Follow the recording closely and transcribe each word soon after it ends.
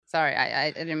Sorry,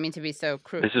 I didn't mean to be so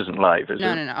crude. This isn't live, is it?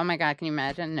 No. Oh my God, can you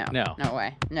imagine? No. No. No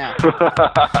way. No.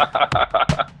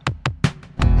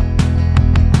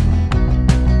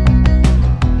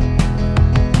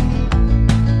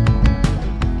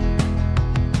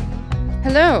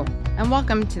 Hello, and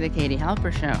welcome to the Katie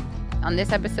Halper Show. On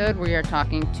this episode, we are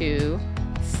talking to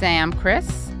Sam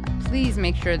Kriss. Please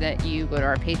make sure that you go to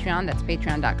our Patreon. That's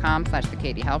patreon.com/the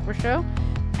Katie Halper Show.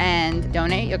 And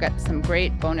donate. You'll get some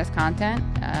great bonus content,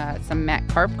 some Matt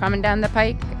Karp coming down the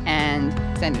pike, and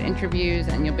extended interviews,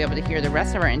 and you'll be able to hear the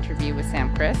rest of our interview with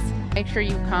Sam Kriss. Make sure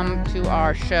you come to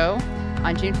our show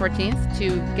on June 14th.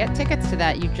 To get tickets to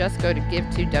that, you just go to Give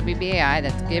to WBAI.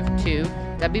 That's Give to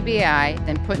WBAI.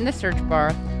 Then put in the search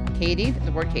bar Katie,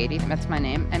 the word Katie, that's my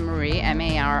name, and Marie,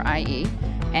 M-A-R-I-E.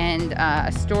 And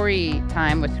a story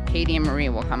time with Katie and Marie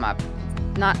will come up.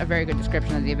 Not a very good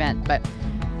description of the event, but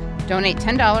donate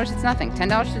 $10. It's nothing.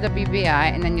 $10 to WBI,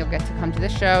 and then you'll get to come to the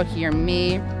show, hear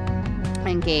me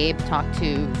and Gabe talk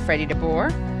to Freddie DeBoer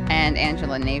and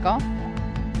Angela Nagel.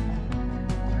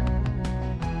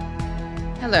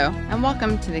 Hello, and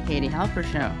welcome to the Katie Halper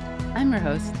Show. I'm your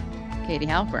host, Katie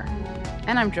Halper,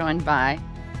 and I'm joined by,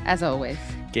 as always,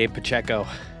 Gabe Pacheco.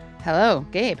 Hello,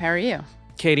 Gabe. How are you?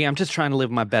 Katie, I'm just trying to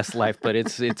live my best life, but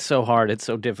it's so hard. It's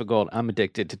so difficult. I'm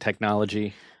addicted to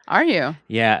technology. Are you?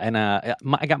 Yeah, and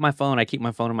I got my phone. I keep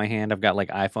my phone in my hand. I've got like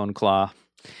iPhone claw.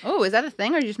 Oh, is that a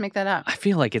thing, or did you just make that up? I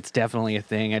feel like it's definitely a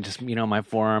thing. I just, my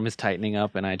forearm is tightening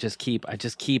up, and I just keep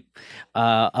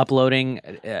uploading,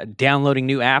 downloading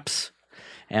new apps.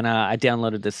 And I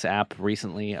downloaded this app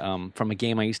recently from a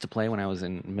game I used to play when I was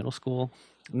in middle school.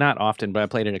 Not often, but I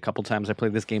played it a couple times. I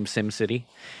played this game SimCity,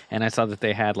 and I saw that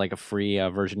they had like a free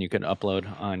version you could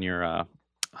upload on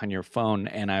your phone.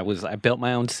 And I built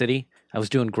my own city. I was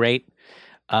doing great.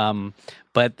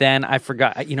 But then I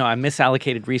forgot, I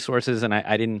misallocated resources, and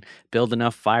I didn't build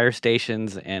enough fire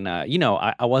stations. And, I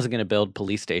wasn't going to build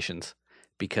police stations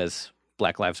because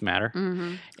Black Lives Matter.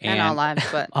 Mm-hmm. And all lives,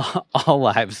 but all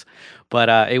lives.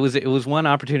 But it was one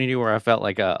opportunity where I felt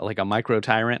like a micro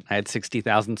tyrant. I had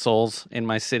 60,000 souls in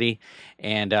my city,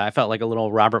 and I felt like a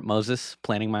little Robert Moses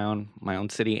planning my own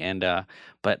city. And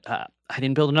but I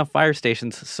didn't build enough fire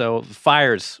stations, so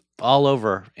fires all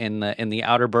over in the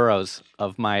outer boroughs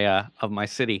of my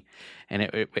city, and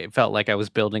it felt like I was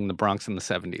building the Bronx in the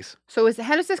 70s. So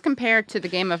how does this compare to the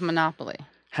game of Monopoly?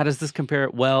 How does this compare?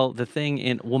 Well,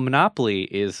 Monopoly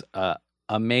is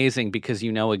amazing because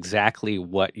you know exactly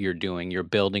what you're doing. You're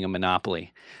building a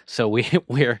monopoly. So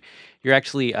you're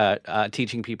actually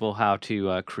teaching people how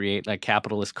to create a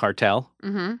capitalist cartel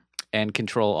and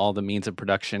control all the means of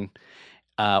production.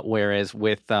 Whereas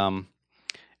with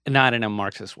not in a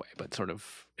Marxist way, but sort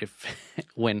of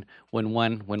when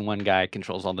one guy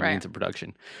controls all the means of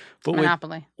production. But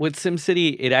Monopoly. With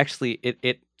SimCity,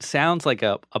 it sounds like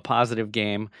a positive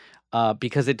game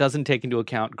because it doesn't take into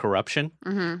account corruption.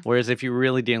 Mm-hmm. Whereas if you're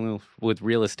really dealing with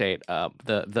real estate,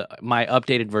 my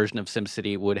updated version of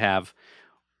SimCity would have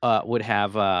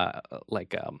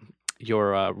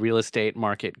your real estate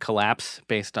market collapse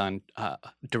based on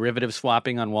derivative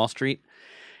swapping on Wall Street.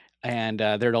 And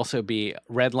there'd also be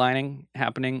redlining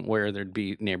happening where there'd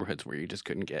be neighborhoods where you just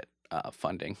couldn't get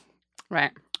funding.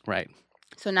 Right.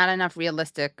 So not enough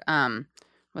realistic,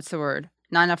 what's the word?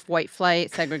 Not enough white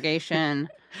flight, segregation.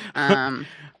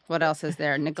 What else is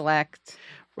there? Neglect.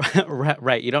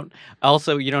 Right.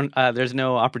 There's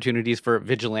no opportunities for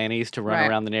vigilantes to run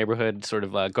around the neighborhood, sort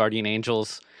of guardian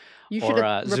angels.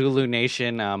 Zulu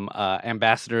Nation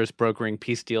ambassadors brokering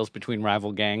peace deals between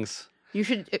rival gangs. You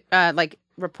should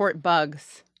report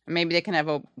bugs. Maybe they can have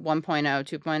a 1.0,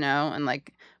 2.0, and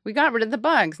we got rid of the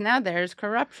bugs. Now there's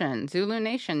corruption. Zulu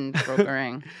Nation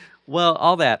brokering. Well,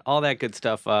 all that good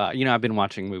stuff. I've been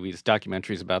watching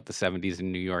documentaries about the 70s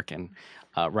in New York and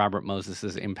Robert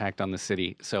Moses' impact on the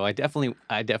city. So I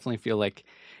definitely feel like.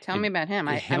 Tell me about him.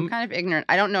 I'm kind of ignorant.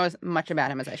 I don't know as much about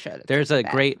him as I should. There's a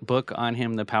great book on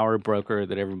him, The Power Broker,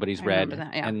 that everybody's read.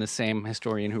 That, yeah. And the same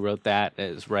historian who wrote that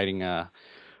is writing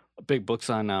big books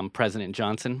on President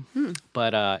Johnson.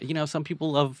 But some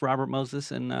people love Robert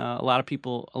Moses, and a lot of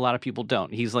people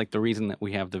don't. He's like the reason that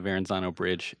we have the Verrazano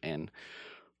Bridge and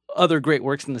other great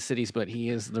works in the cities, but he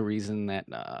is the reason that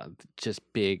just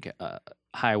big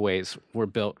highways were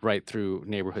built right through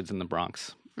neighborhoods in the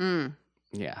Bronx.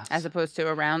 Yeah, as opposed to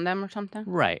around them or something.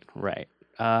 Right.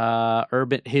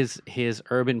 His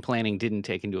urban planning didn't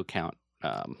take into account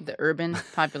the urban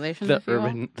population. the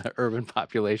urban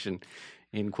population.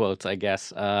 In quotes, I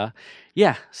guess.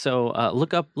 So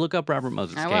look up Robert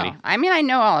Moses, I Katie. will. I mean, I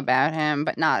know all about him,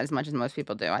 but not as much as most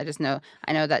people do. I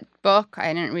know that book.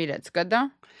 I didn't read it. It's good though.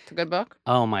 It's a good book.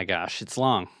 Oh my gosh, it's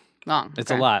long. Long.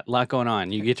 It's okay. a lot going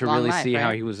on. You get to Long really life, see how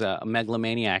right? he was a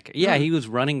megalomaniac. Yeah, he was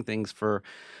running things for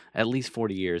at least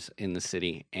 40 years in the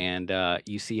city, and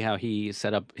you see how he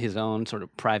set up his own sort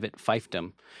of private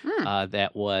fiefdom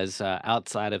that was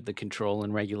outside of the control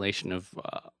and regulation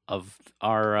of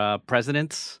our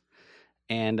presidents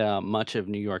and much of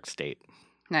New York State.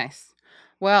 Nice.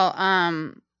 Well,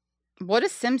 what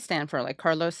does Sim stand for? Like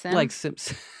Carlos Sim? Like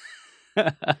Sims.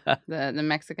 the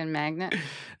Mexican magnet?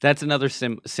 That's another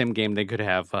sim game they could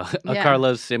have. A Yeah.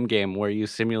 Carlos sim game where you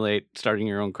simulate starting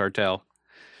your own cartel.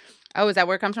 Oh, is that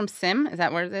where it comes from? Sim? Is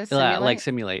that where it is? Simulate? Like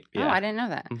simulate. Yeah. Oh, I didn't know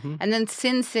that. Mhm. And then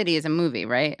Sin City is a movie,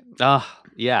 right? Oh,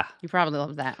 yeah. You probably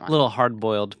love that one. Little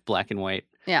hard-boiled black and white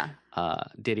Yeah.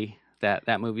 ditty.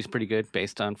 That movie's pretty good,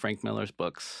 based on Frank Miller's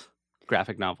books,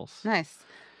 graphic novels. Nice.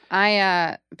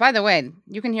 By the way,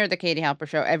 you can hear the Katie Halper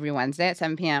Show every Wednesday at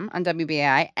 7 p.m. on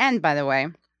WBAI. And by the way,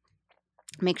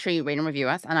 make sure you rate and review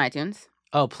us on iTunes.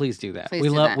 Oh, please do that. Please we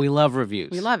do love that. we love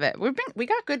reviews. We love it. We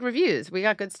got good reviews. We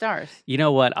got good stars. You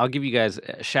know what? I'll give you guys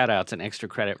shout outs and extra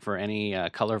credit for any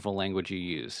colorful language you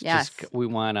use. Yes. We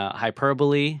want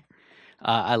hyperbole.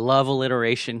 I love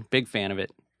alliteration. Big fan of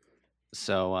it.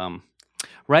 So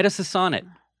write us a sonnet.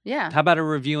 Yeah. How about a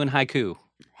review in haiku?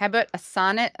 How about a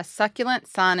sonnet, a succulent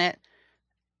sonnet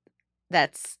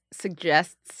that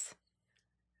suggests...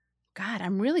 God,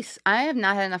 I have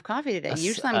not had enough coffee today.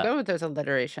 Usually I'm good with those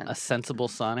alliterations. A sensible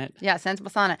sonnet? Yeah, sensible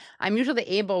sonnet. I'm usually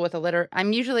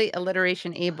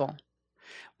alliteration able.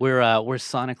 We're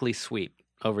sonically sweet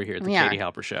over here at the Katie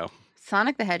Halper Show.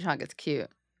 Sonic the Hedgehog is cute.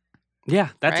 Yeah,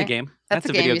 that's right? a game. That's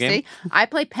a video game, you see? I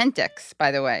play Pentix,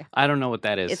 by the way. I don't know what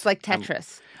that is. It's like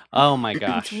Tetris. Oh my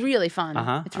gosh. It's really fun.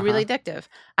 It's really addictive.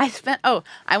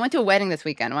 I went to a wedding this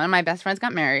weekend. One of my best friends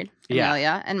got married,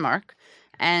 Amelia and Mark.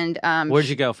 And where'd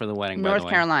you go for the wedding, by the way?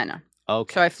 North Carolina.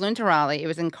 Okay. So I flew into Raleigh. It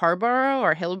was in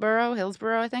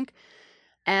Hillsborough, I think.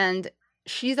 And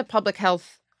she's a public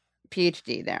health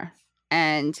PhD there.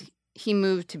 And he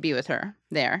moved to be with her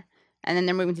there. And then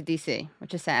they're moving to D.C.,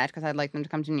 which is sad because I'd like them to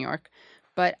come to New York.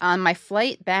 But on my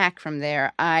flight back from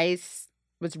there, I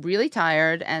was really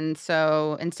tired. And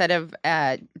so instead of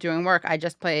doing work, I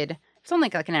just played, it's only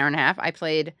like an hour and a half. I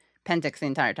played Pentix the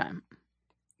entire time.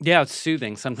 Yeah, it's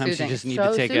soothing. Sometimes you just need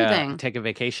to take a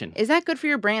vacation. Is that good for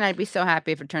your brain? I'd be so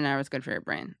happy if it turned out it was good for your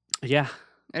brain. Yeah.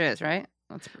 It is, right?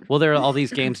 Well, there are all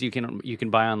these games you can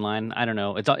buy online. I don't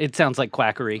know. It sounds like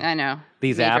quackery. I know.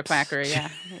 These Major apps. Quackery, yeah.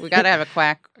 We got to have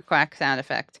a quack sound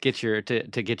effect. Get your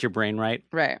brain right.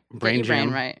 Right.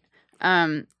 Brain right.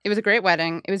 It was a great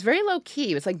wedding. It was very low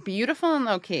key. It was like beautiful and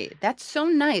low key. That's so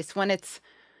nice when it's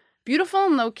beautiful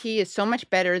and low key is so much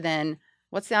better than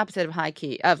what's the opposite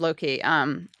of low key?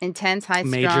 Intense, high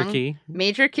strung.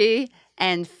 Major key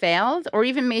and failed, or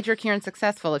even major key and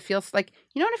successful. It feels like,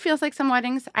 you know what it feels like some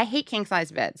weddings? I hate king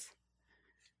size beds.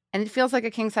 And it feels like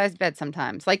a king size bed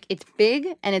sometimes. Like it's big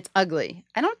and it's ugly.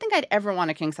 I don't think I'd ever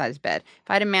want a king size bed. If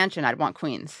I had a mansion, I'd want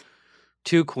queens.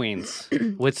 2 queens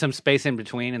with some space in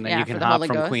between, and then you can hop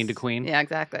from queen to queen. Yeah,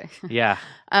 exactly. Yeah.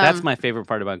 That's my favorite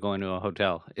part about going to a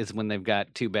hotel is when they've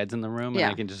got 2 beds in the room and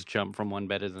I can just jump from one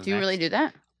bed to the next. Do you really do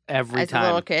that? Every time. As a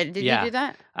little kid, did you do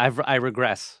that? I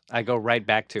regress. I go right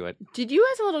back to it. Did you,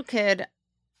 as a little kid,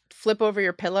 flip over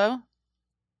your pillow?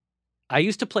 I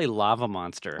used to play Lava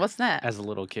Monster. What's that? As a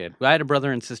little kid. I had a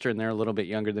brother and sister, and they're a little bit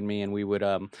younger than me, and we would,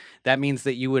 that means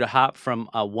that you would hop from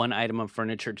one item of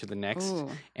furniture to the next. Ooh.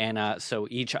 And so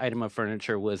each item of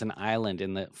furniture was an island,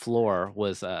 and the floor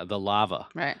was the lava.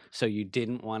 Right. So you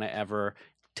didn't want to ever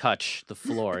touch the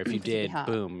floor. If you did,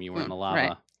 boom, you were in the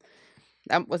lava.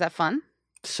 Right. Was that fun?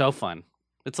 So fun.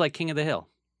 It's like King of the Hill,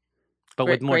 but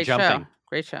with more jumping.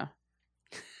 Great show.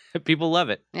 People love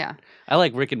it. Yeah. I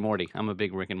like Rick and Morty. I'm a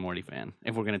big Rick and Morty fan.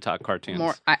 If we're going to talk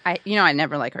cartoons. I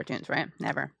never like cartoons, right?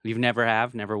 Never. You've never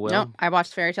will? No, I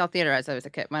watched Fairy Tale Theater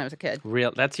when I was a kid.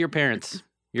 Real? That's your parents.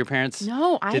 Your parents?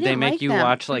 No, I didn't. Did they make like you them.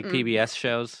 watch like PBS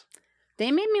shows?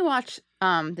 They made me watch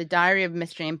The Diary of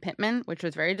Miss Jane Pittman, which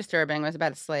was very disturbing. It was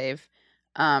about a slave.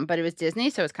 But it was Disney,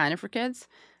 so it's kind of for kids.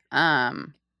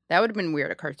 That would have been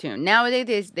weird, a cartoon.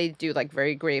 Nowadays, they do like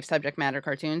very grave subject matter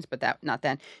cartoons, but not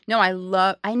then. No,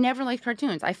 I never liked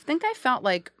cartoons. I think I felt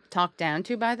like talked down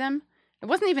to by them. It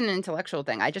wasn't even an intellectual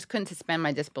thing. I just couldn't suspend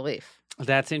my disbelief.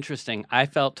 That's interesting. I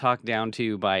felt talked down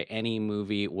to by any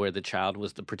movie where the child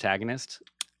was the protagonist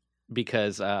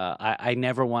because I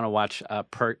never want to watch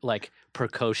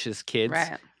precocious kids,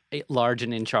 large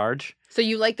and in charge. So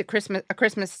you like A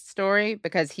Christmas Story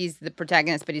because he's the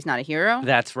protagonist, but he's not a hero?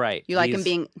 That's right. You like him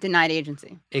being denied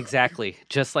agency. Exactly.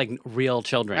 Just like real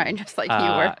children. Right, just like you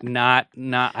were. Not,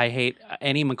 I hate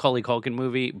any Macaulay Culkin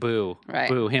movie. Boo. Right.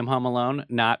 Boo. Him Home Alone.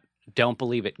 Not Don't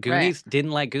believe it. Goonies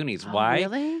didn't like Goonies. Oh, Why?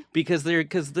 really? Because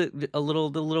the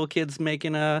little kid's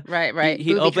making a Right.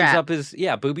 He Booby opens trap. up his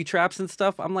booby traps and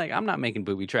stuff. I'm like, I'm not making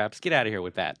booby traps. Get out of here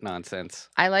with that nonsense.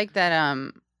 I like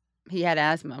that. He had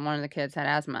asthma. One of the kids had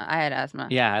asthma. I had asthma.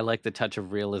 Yeah, I like the touch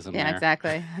of realism. Yeah, there.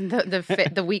 exactly.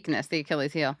 The weakness, the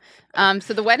Achilles heel.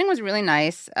 So the wedding was really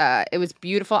nice. It was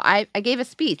beautiful. I gave a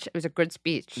speech. It was a good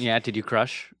speech. Yeah, did you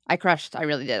crush? I crushed. I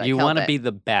really did. You want to be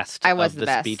the best I was of the the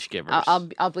best. speech givers. I'll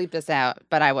bleep this out,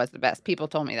 but I was the best. People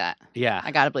told me that. Yeah.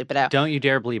 I got to bleep it out. Don't you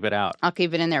dare bleep it out. I'll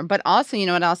keep it in there. But also, you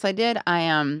know what else I did?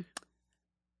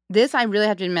 This I really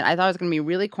have to admit, I thought it was going to be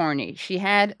really corny. She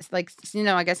had like, you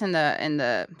know, I guess in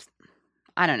the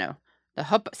I don't know,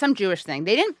 some Jewish thing.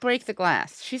 They didn't break the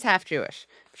glass. She's half Jewish.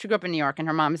 She grew up in New York, and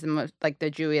her mom is the most like the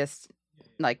Jewiest,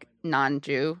 like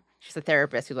non-Jew. She's a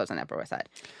therapist who lives on the Upper West Side.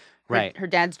 Right. Her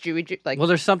dad's Jewish. Like, well,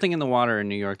 there's something in the water in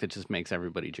New York that just makes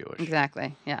everybody Jewish.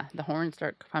 Exactly. Yeah, the horns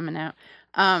start coming out.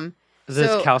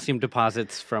 There's calcium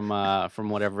deposits from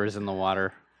whatever is in the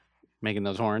water, making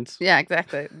those horns. Yeah,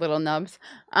 exactly. Little nubs.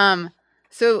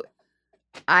 So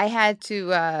I had to.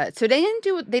 So they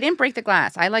didn't break the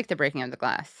glass. I like the breaking of the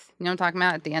glass. You know what I'm talking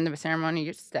about? At the end of a ceremony,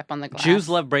 you step on the glass. Jews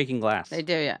love breaking glass. They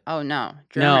do, yeah. Oh no.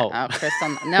 No. Oh, Chris,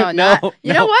 no.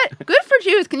 You know what? Good for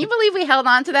Jews. Can you believe we held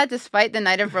on to that despite the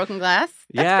night of broken glass?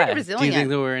 That's pretty resilient. Do you think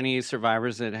there were any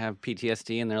survivors that have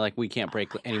PTSD and they're like, we can't break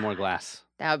any more glass?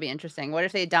 That would be interesting. What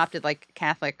if they adopted like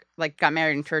Catholic, like got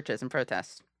married in churches in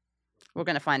protest? We're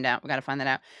gonna find out. We gotta find that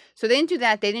out. So they didn't do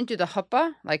that. They didn't do the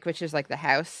huppah, like which is like the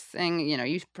house thing. You know,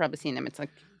 you've probably seen them. It's like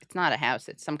it's not a house.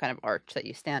 It's some kind of arch that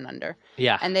you stand under.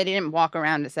 Yeah. And they didn't walk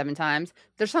around it 7 times.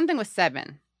 There's something with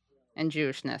 7 in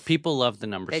Jewishness. People love the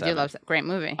number 7. They do love great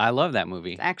movie. I love that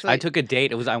movie. Actually, I took a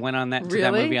date. I went on that to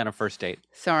that movie on a first date.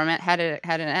 So how did it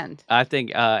end? I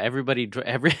think everybody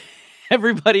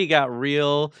got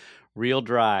real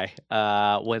dry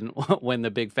when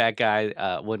the big fat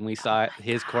guy when we saw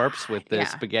his corpse with the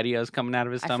SpaghettiOs coming out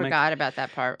of his stomach. I forgot about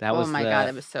that part. Oh my god,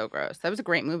 it was so gross. That was a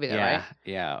great movie though, right?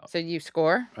 Yeah. So you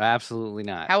score? Absolutely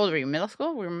not. How old were you? Middle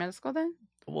school? We were in middle school then?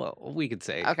 Well, we could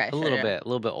say okay, a little bit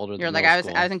older. You're than like middle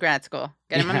school. I was in grad school,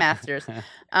 getting my master's.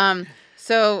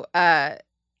 So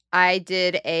I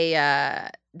did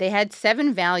they had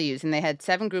 7 values and they had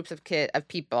 7 groups of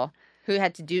people who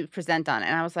had to present on it.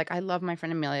 And I was like, I love my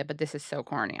friend Amelia, but this is so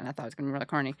corny. And I thought it was going to be really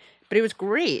corny. But it was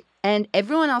great. And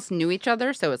everyone else knew each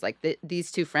other. So it was like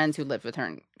these 2 friends who lived with her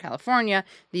in California,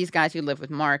 these guys who lived with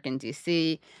Mark in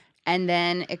D.C. And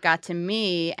then it got to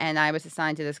me, and I was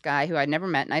assigned to this guy who I'd never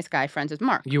met. Nice guy, friends with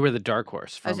Mark. You were the dark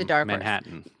horse from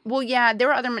Manhattan. Well, yeah, there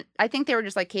were I think they were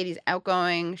just like, Katie's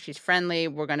outgoing. She's friendly.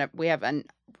 We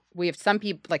have some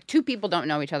people, like 2 people don't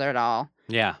know each other at all.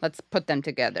 Yeah. Let's put them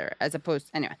together as opposed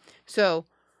to, anyway. So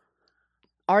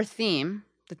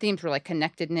the themes were like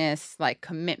connectedness, like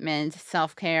commitment,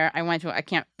 self-care.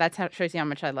 That's how it shows you how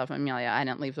much I love Amelia. I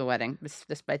didn't leave the wedding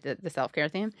despite the self-care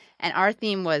theme. And our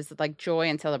theme was like joy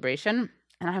and celebration.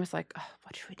 And I was like, oh,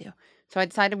 what should we do? So I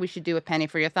decided we should do A Penny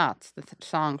for Your Thoughts, the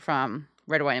song from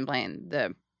Red, White, and Blaine,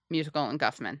 the musical in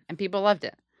Guffman. And people loved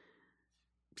it.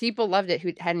 People loved it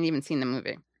who hadn't even seen the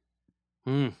movie.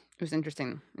 It was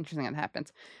interesting that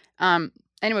happens.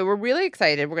 Anyway, we're really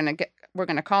excited. We're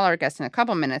gonna call our guest in a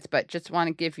couple minutes, but just want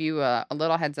to give you a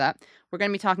little heads up. We're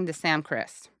gonna be talking to Sam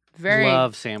Kriss.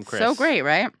 Love Sam Kriss. So great,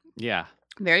 right? Yeah.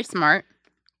 Very smart.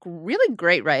 Really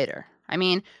great writer. I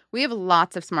mean, we have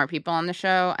lots of smart people on the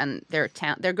show, and they're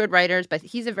good writers, but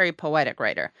he's a very poetic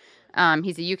writer.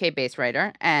 He's a UK-based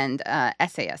writer and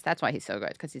essayist. That's why he's so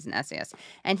good, because he's an essayist.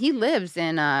 And he lives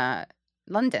in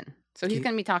London. So he's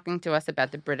going to be talking to us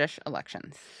about the British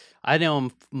elections. I know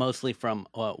him mostly from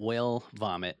whale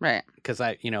vomit. Right. Because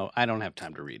I don't have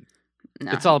time to read.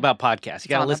 No. It's all about podcasts. You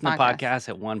got to listen to podcasts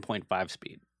at 1.5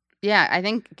 speed. Yeah, I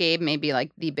think Gabe may be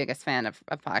like the biggest fan of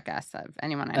podcasts of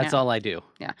anyone I know. That's all I do.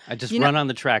 Yeah. I just run on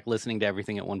the track listening to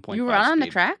everything at 1.5 You run on the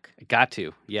track? I got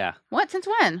to, yeah. What? Since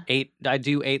when? I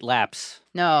do 8 laps.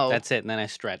 No. That's it, and then I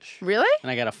stretch. Really?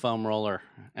 And I got a foam roller.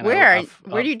 And Where?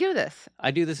 Where do you do this? I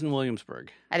do this in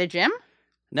Williamsburg. At a gym?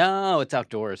 No, it's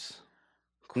outdoors.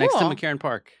 Cool. Next to McCarran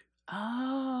Park.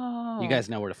 Oh. You guys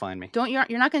know where to find me.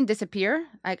 You're not going to disappear?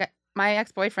 My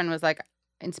ex-boyfriend was like,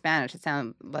 in Spanish, it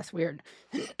sounded less weird.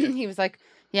 He was like,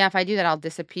 yeah, if I do that, I'll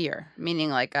disappear. Meaning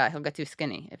like he'll get too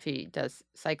skinny if he does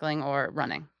cycling or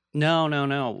running. No.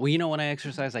 Well, you know, when I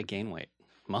exercise, I gain weight.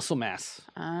 Muscle mass.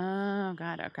 Oh,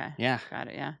 God, okay. Yeah. Got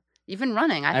it, yeah. Even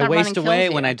running. I waste away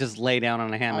when I just lay down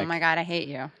on a hammock. Oh, my God, I hate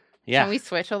you. Yeah. Can we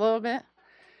switch a little bit?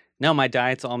 No, my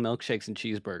diet's all milkshakes and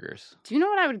cheeseburgers. Do you know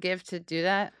what I would give to do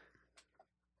that?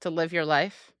 To live your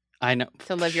life? I know.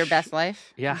 To live your best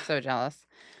life? Yeah. I'm so jealous.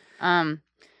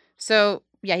 So,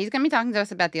 yeah, he's going to be talking to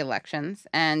us about the elections,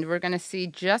 and we're going to see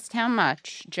just how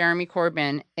much Jeremy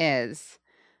Corbyn is,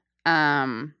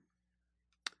 how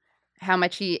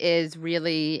much he is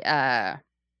really a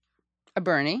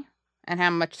Bernie, and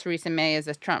how much Theresa May is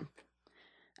a Trump.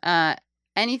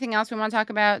 Anything else we want to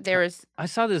talk about? I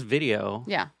saw this video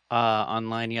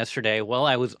online yesterday while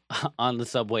I was on the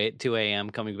subway at 2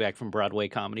 a.m. coming back from Broadway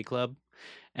Comedy Club.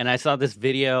 And I saw this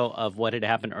video of what had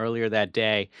happened earlier that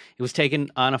day. It was taken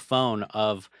on a phone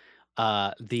of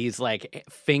these like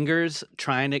fingers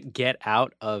trying to get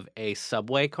out of a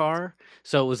subway car.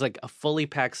 So it was like a fully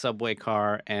packed subway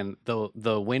car, and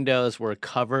the windows were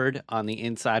covered on the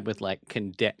inside with like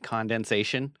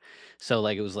condensation. So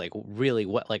like it was like really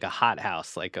wet, like a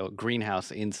hothouse, like a greenhouse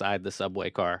inside the subway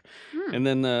car. And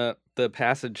then the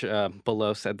passage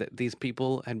below said that these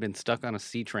people had been stuck on a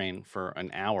C train for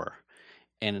an hour.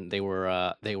 And they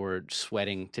were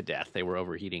sweating to death. They were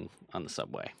overheating on the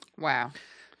subway. Wow.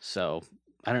 So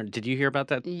did you hear about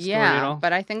that story at all?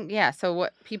 But I think so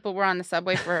what, people were on the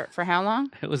subway for how long?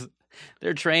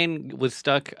 Their train was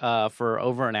stuck for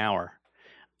over an hour,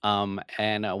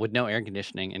 and with no air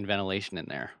conditioning and ventilation in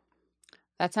there.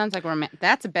 That sounds like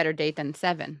that's a better date than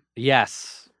 7.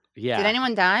 Yes. Yeah. Did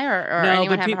anyone die or no,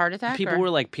 anyone have a heart attack? People were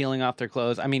like peeling off their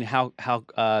clothes. I mean, how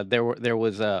there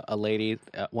was a lady.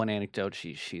 One anecdote.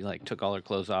 She like took all her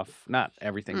clothes off. Not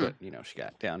everything, but she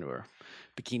got down to her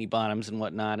bikini bottoms and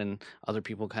whatnot. And other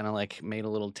people kind of like made a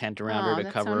little tent around her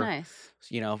to cover,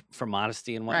 so nice. For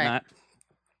modesty and whatnot.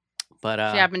 Right.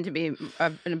 But she happened to be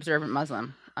an observant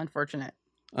Muslim.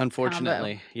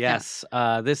 Unfortunately, yes.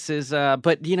 This is,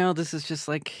 but this is just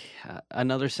like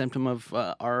another symptom of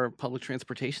our public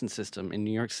transportation system in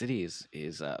New York City is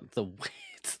it's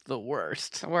the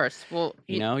worst. The worst. Well,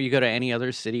 you go to any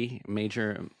other city,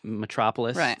 major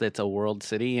metropolis that's a world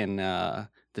city, and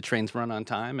the trains run on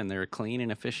time and they're clean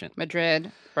and efficient.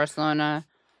 Madrid, Barcelona,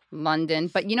 London,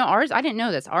 but ours. I didn't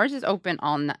know this. Ours is open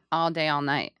all day, all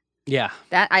night. Yeah,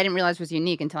 that I didn't realize was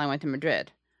unique until I went to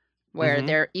Madrid. Where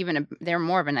they're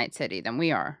more of a night city than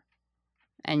we are,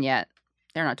 and yet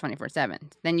they're not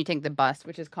 24/7. Then you take the bus,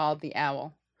 which is called the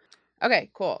Owl. Okay,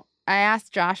 cool. I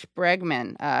asked Josh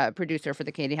Bregman, producer for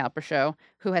the Katie Halper Show,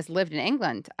 who has lived in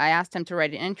England. I asked him to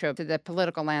write an intro to the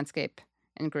political landscape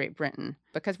in Great Britain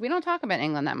because we don't talk about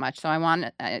England that much. So I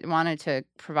wanted to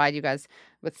provide you guys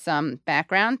with some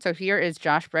background. So here is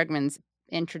Josh Bregman's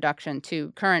introduction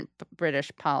to current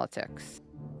British politics.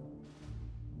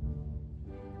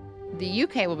 The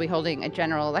UK will be holding a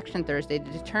general election Thursday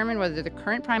to determine whether the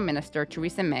current Prime Minister,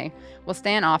 Theresa May, will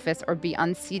stay in office or be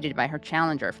unseated by her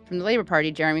challenger from the Labour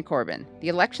Party, Jeremy Corbyn. The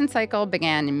election cycle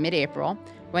began in mid-April,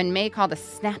 when May called a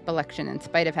snap election in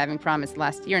spite of having promised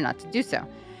last year not to do so.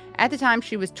 At the time,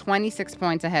 she was 26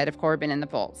 points ahead of Corbyn in the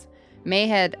polls. May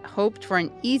had hoped for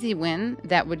an easy win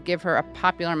that would give her a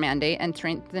popular mandate and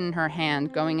strengthen her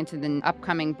hand going into the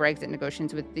upcoming Brexit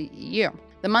negotiations with the EU.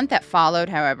 The month that followed,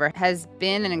 however, has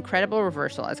been an incredible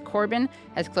reversal as Corbyn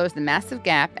has closed the massive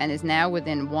gap and is now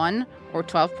within 1 or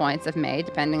 12 points of May,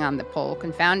 depending on the poll,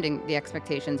 confounding the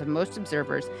expectations of most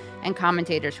observers and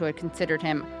commentators who had considered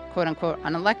him, quote-unquote,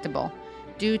 unelectable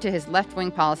due to his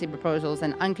left-wing policy proposals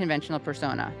and unconventional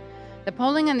persona. The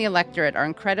polling and the electorate are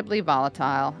incredibly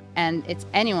volatile, and it's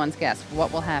anyone's guess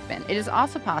what will happen. It is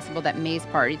also possible that May's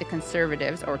party, the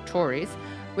Conservatives, or Tories,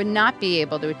 would not be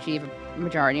able to achieve a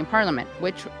majority in Parliament,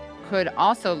 which could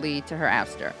also lead to her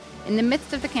ouster. In the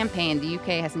midst of the campaign, the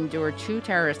UK has endured 2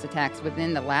 terrorist attacks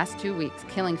within the last 2 weeks,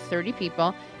 killing 30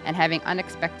 people and having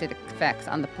unexpected effects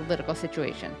on the political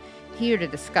situation. Here to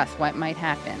discuss what might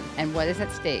happen and what is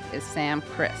at stake is Sam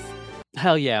Kriss.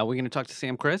 Hell yeah. We're going to talk to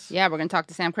Sam Kriss? Yeah, we're going to talk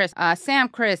to Sam Kriss. Sam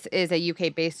Kriss is a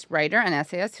UK-based writer and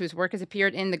essayist whose work has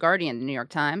appeared in The Guardian, The New York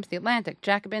Times, The Atlantic,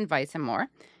 Jacobin, Vice, and more.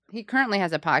 He currently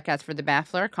has a podcast for The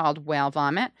Baffler called Whale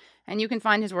Vomit, and you can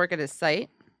find his work at his site.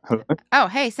 Hello? Oh,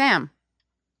 hey, Sam.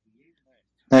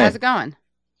 Hey. How's it going?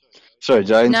 Sorry,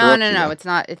 did I interrupt you? No. It's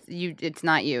not. It's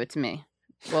not you. It's me.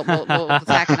 We'll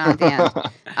tack it on at the end.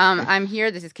 I'm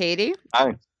here. This is Katie.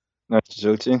 Hi. Nice to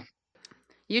talk to you.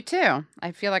 You too.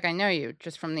 I feel like I know you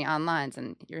just from the onlines,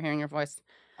 and you're hearing your voice.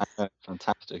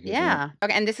 Fantastic. Yeah.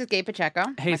 Okay, and this is Gabe Pacheco.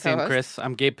 Hey, Sam Kriss.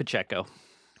 I'm Gabe Pacheco.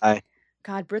 Hi.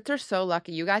 God, Brits are so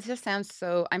lucky. You guys just sound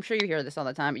so... I'm sure you hear this all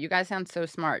the time, but you guys sound so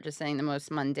smart just saying the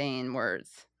most mundane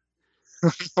words.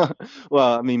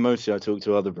 Well, I mean, mostly I talk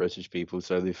to other British people,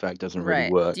 so the effect doesn't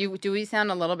really work. Do we sound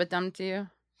a little bit dumb to you?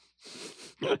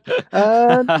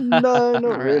 No,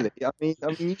 not really. I mean,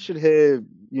 you should hear,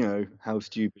 how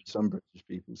stupid some British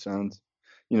people sound.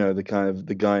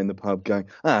 The guy in the pub going,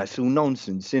 it's all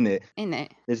nonsense, innit? Innit?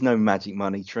 There's no magic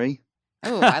money tree.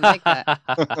 Oh, I like that.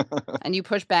 And you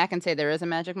push back and say there is a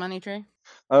magic money tree?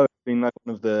 Oh, it's been like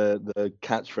one of the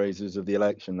catchphrases of the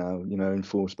election now,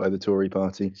 enforced by the Tory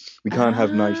party. We can't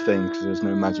have nice things because there's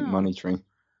no magic money tree.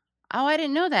 Oh, I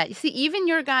didn't know that. You see, even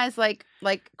your guys like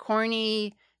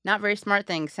corny, not very smart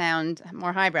things sound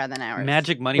more highbrow than ours.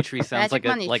 Magic money tree sounds Magic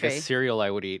money like tree. a cereal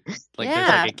I would eat. Like Yeah. there's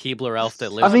like a Keebler elf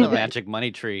that lives in a magic money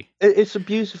tree. It's a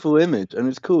beautiful image, and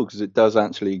it's cool because it does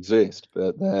actually exist,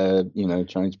 but they're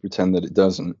trying to pretend that it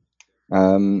doesn't.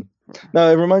 No,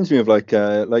 it reminds me of like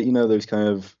those kind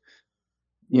of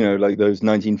like those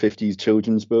 1950s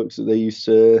children's books that they used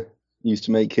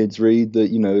to make kids read,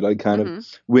 that like kind of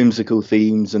whimsical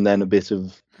themes and then a bit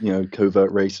of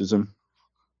covert racism.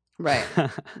 Right.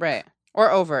 Right.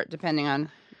 Or overt, depending on.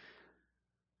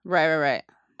 Right.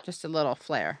 Just a little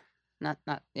flair. Not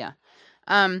yeah.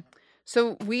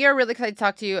 So we are really excited to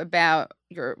talk to you about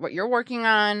what you're working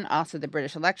on, also the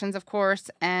British elections, of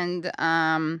course. And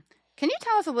can you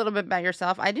tell us a little bit about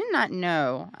yourself? I did not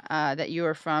know that you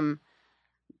were from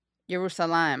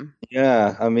Jerusalem.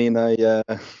 Yeah, I mean,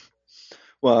 the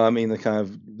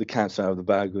cat's out of the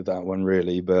bag with that one,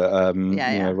 really. But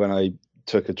when I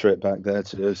took a trip back there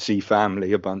to see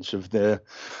family, a bunch of the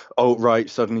alt-right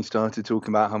suddenly started talking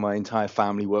about how my entire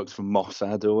family works for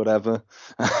Mossad or whatever.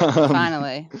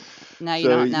 Finally, now you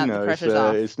don't. Now the pressure's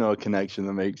off. It's not a connection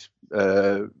that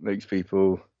makes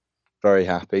people very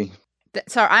happy.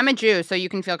 So I'm a Jew, so you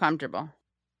can feel comfortable.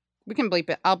 We can bleep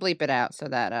it. I'll bleep it out so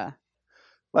that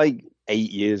like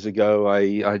 8 years ago,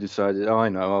 I decided,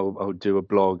 I'll do a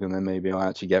blog and then maybe I'll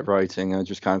actually get writing. I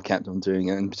just kind of kept on doing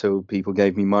it until people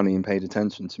gave me money and paid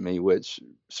attention to me, which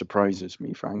surprises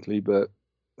me, frankly, but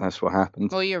that's what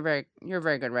happened. Well, you're a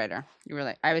very good writer. You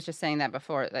really. I was just saying that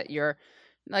before, that you're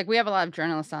like, we have a lot of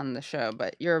journalists on the show,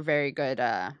 but you're very good.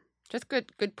 Just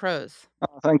good prose.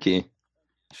 Oh, thank you.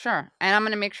 Sure. And I'm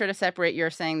going to make sure to separate your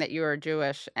saying that you are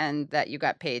Jewish and that you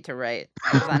got paid to write,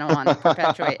 because I don't want to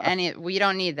perpetuate any. We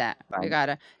don't need that. We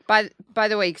gotta. By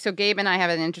the way, so Gabe and I have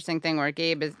an interesting thing where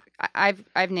Gabe is.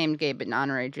 I've named Gabe an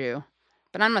honorary Jew,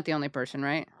 but I'm not the only person,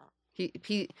 right?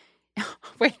 He.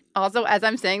 Wait. Also, as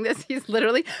I'm saying this, he's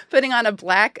literally putting on a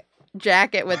black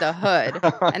jacket with a hood,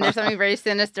 and there's something very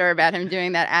sinister about him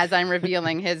doing that as I'm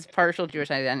revealing his partial Jewish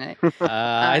identity.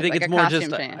 I think like it's more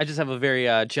just I just have a very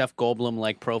Jeff Goldblum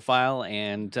like profile,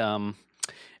 and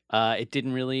it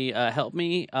didn't really help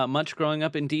me much growing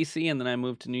up in DC, and then I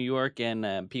moved to New York,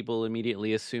 and people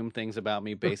immediately assume things about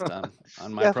me based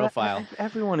on my profile.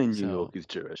 Everyone in New York is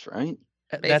Jewish, right?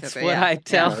 That's what I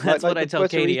tell. That's what I tell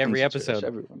Katie every episode.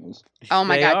 Everyone is. Oh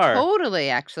my God! Totally,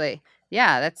 actually.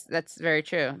 Yeah, that's very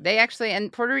true. They actually,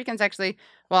 and Puerto Ricans actually,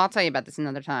 well, I'll tell you about this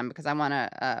another time, because I want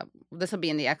to, this will be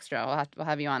in the extra. We'll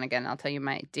have you on again. I'll tell you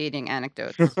my dating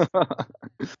anecdotes.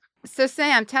 So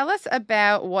Sam, tell us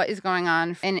about what is going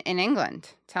on in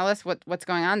England. Tell us what's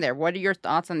going on there. What are your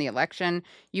thoughts on the election?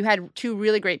 You had 2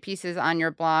 really great pieces on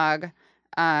your blog.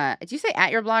 Did you say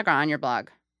at your blog or on your blog?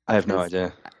 I have no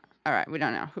idea. All right, we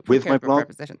don't know. With my blog?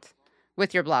 Prepositions.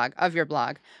 With your blog, of your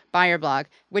blog, by your blog,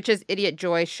 which is Idiot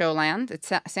Joy Showland. It's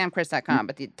samkriss.com,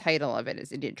 but the title of it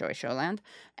is Idiot Joy Showland.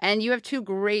 And you have 2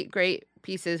 great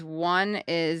pieces. One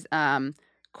is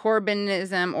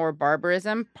Corbynism or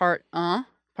Barbarism, part 1,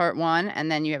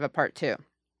 and then you have a part 2.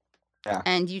 Yeah.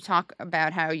 And you talk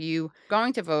about how you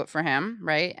going to vote for him,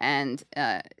 right? And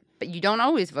but you don't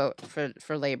always vote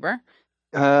for Labour.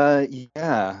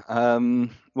 Yeah.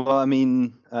 Well, I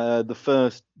mean, the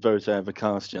first vote I ever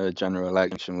cast in a general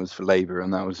election was for Labour,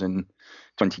 and that was in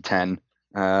 2010,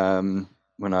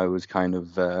 when I was kind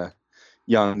of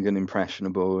young and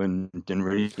impressionable and didn't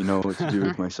really know what to do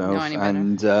with myself.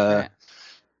 And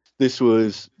this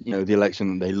was, the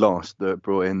election that they lost that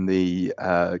brought in the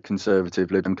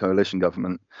Conservative Liberal coalition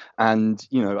government. And,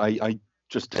 I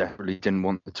just desperately didn't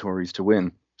want the Tories to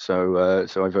win. So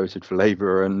I voted for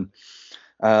Labour, and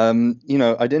I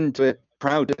didn't do it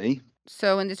proudly.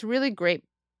 So in this really great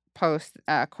post,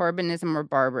 Corbynism or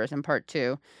Barbarism, part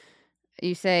 2,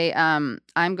 you say, I'm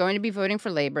going to be voting for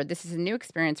Labour. This is a new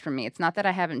experience for me. It's not that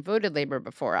I haven't voted Labour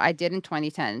before. I did in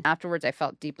 2010. Afterwards, I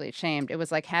felt deeply ashamed. It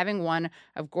was like having one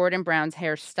of Gordon Brown's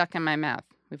hair stuck in my mouth.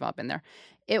 We've all been there.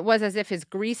 It was as if his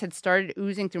grease had started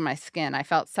oozing through my skin. I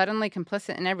felt suddenly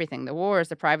complicit in everything. The wars,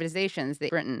 the privatizations, the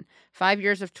Britain. 5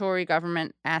 years of Tory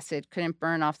government acid couldn't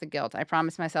burn off the guilt. I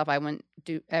promised myself I wouldn't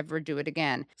ever do it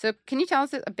again. So can you tell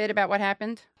us a bit about what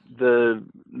happened? The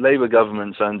Labour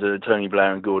governments under Tony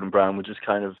Blair and Gordon Brown were just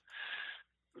kind of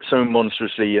so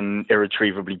monstrously and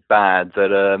irretrievably bad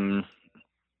that,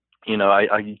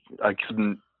 I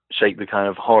couldn't shake the kind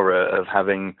of horror of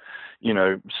having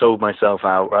sold myself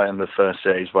out right in the first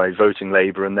stage by voting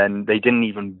Labour, and then they didn't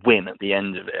even win at the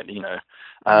end of it,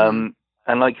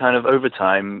 And like kind of over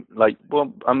time, like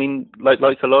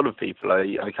a lot of people,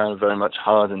 I kind of very much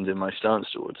hardened in my stance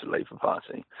towards the Labour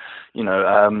Party.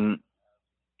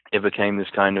 It became this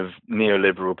kind of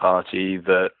neoliberal party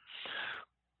that,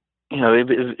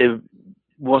 it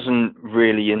wasn't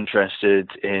really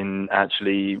interested in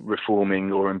actually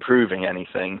reforming or improving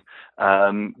anything,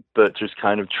 but just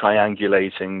kind of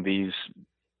triangulating these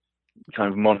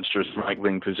kind of monstrous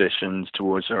right-wing positions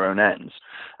towards their own ends.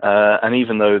 And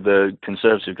even though the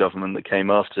Conservative government that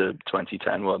came after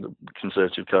 2010, the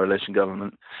Conservative coalition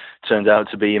government, turned out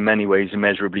to be in many ways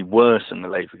immeasurably worse than the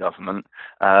Labour government,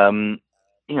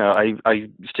 I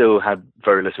still had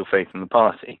very little faith in the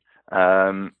party.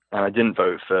 And I didn't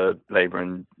vote for Labour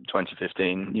in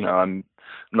 2015. I'm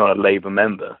not a Labour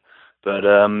member, but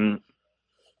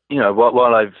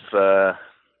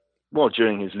while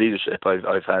during his leadership,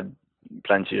 I've had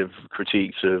plenty of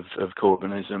critiques of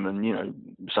Corbynism and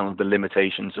some of the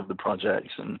limitations of the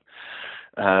projects and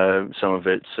some of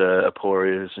its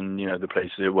aporias and the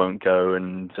places it won't go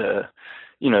and the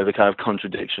kind of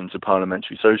contradictions of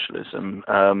parliamentary socialism.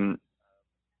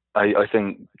 I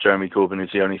think Jeremy Corbyn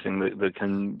is the only thing that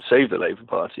can save the Labour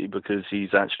Party, because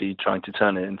he's actually trying to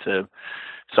turn it into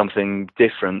something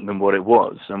different than what it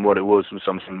was. And what it was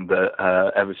something that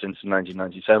ever since the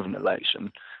 1997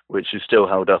 election, which is still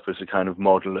held up as a kind of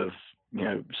model of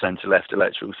centre-left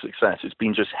electoral success. It's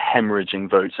been just hemorrhaging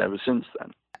votes ever since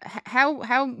then.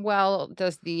 How well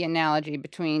does the analogy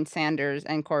between Sanders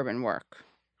and Corbyn work?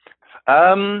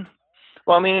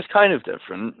 It's kind of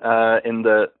different in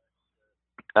that.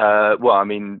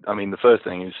 The first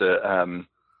thing is that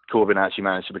Corbyn actually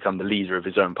managed to become the leader of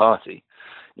his own party.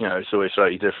 It's always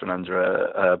slightly different under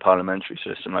a parliamentary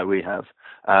system like we have.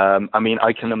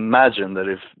 I can imagine that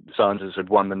if Sanders had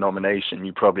won the nomination,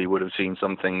 you probably would have seen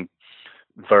something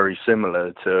very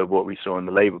similar to what we saw in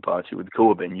the Labour Party with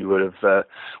Corbyn. You would have,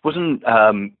 wasn't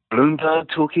Bloomberg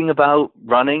talking about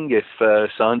running if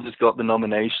Sanders got the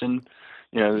nomination?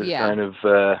 Kind of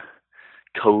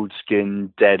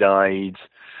cold-skinned, dead-eyed,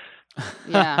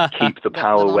 keep the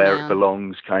power where it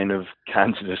belongs kind of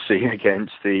candidacy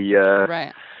against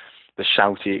the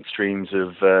shouty extremes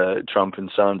of Trump and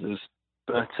Sanders.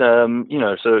 But so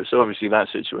obviously that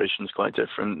situation is quite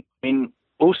different.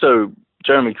 Also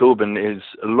Jeremy Corbyn is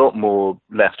a lot more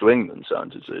left-wing than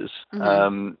Sanders is.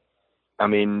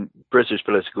 British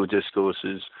political discourse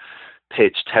is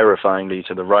pitched terrifyingly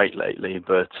to the right lately,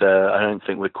 but I don't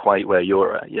think we're quite where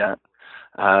you're at yet.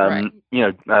 Jeremy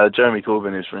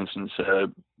Corbyn is, for instance, a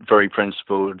very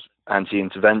principled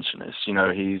anti-interventionist.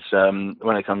 He's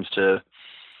when it comes to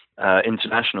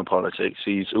international politics,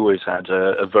 he's always had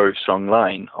a very strong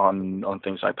line on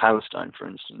things like Palestine, for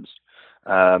instance.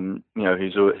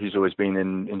 He's always been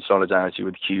in solidarity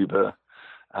with Cuba.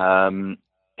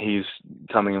 He's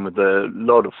coming in with a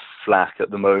lot of flack at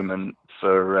the moment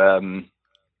for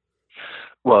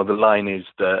the line is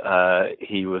that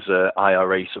he was a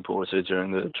IRA supporter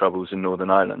during the Troubles in Northern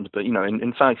Ireland. But,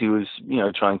 in fact, he was,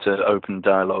 trying to open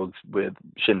dialogues with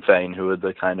Sinn Féin, who are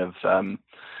the kind of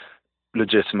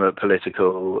legitimate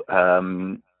political,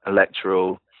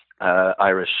 electoral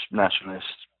Irish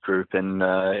nationalist group in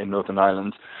Northern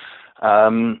Ireland.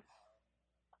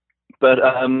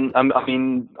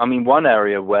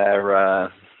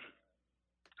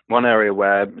 One area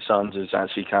where Sanders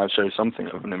actually kind of shows something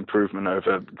of an improvement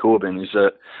over Corbyn is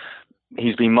that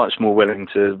he's been much more willing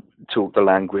to talk the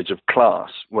language of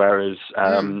class, whereas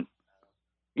for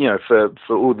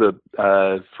all the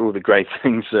great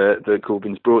things that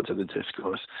Corbyn's brought to the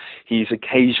discourse, he's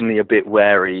occasionally a bit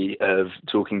wary of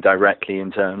talking directly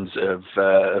in terms of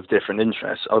different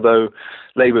interests. Although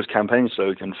Labour's campaign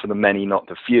slogan, "For the many, not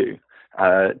the few,"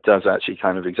 does actually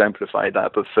kind of exemplify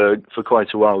that. But for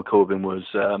quite a while, Corbyn was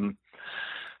a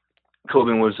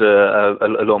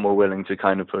lot more willing to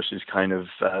kind of push his kind of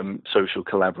social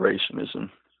collaborationism.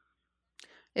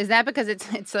 Is that because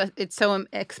it's so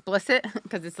explicit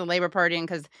because it's the Labour Party and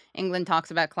because England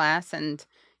talks about class, and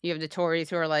you have the Tories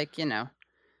who are like,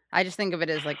 I just think of it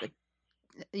as like,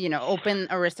 open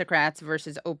aristocrats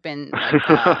versus open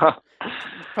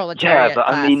proletariat. Yeah, but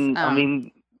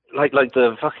class. Like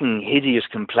the fucking hideous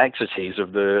complexities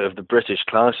of the British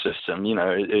class system,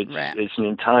 it's an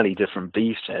entirely different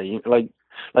beast here.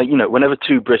 Whenever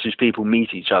two British people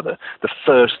meet each other, the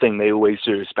first thing they always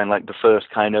do is spend like the first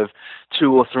kind of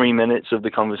 2 or 3 minutes of the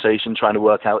conversation trying to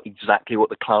work out exactly what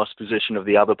the class position of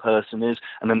the other person is,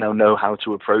 and then they'll know how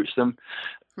to approach them.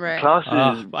 Right. Class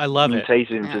is I love it.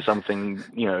 mutated into Yeah. something,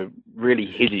 really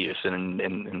hideous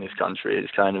in this country.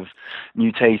 It's kind of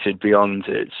mutated beyond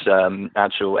its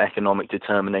actual economic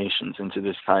determinations into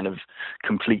this kind of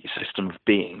complete system of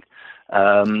being,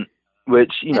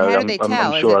 which, And how do they I'm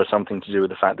tell? Is sure it has something to do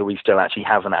with the fact that we still actually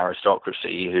have an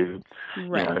aristocracy who,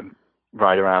 right?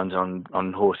 ride around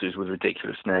on horses with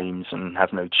ridiculous names and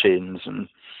have no chins and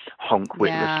honk Yeah.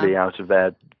 witlessly out of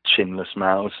their chinless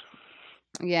mouths.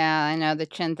 Yeah, I know the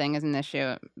chin thing is an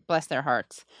issue. Bless their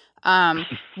hearts. How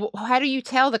do you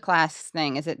tell the class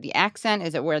thing? Is it the accent?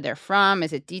 Is it where they're from?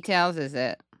 Is it details? Is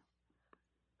it?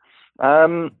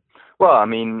 Well, I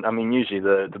mean, usually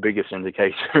the biggest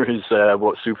indicator is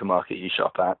what supermarket you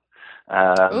shop at,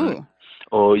 Ooh.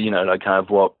 or like kind of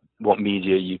what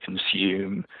media you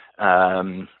consume,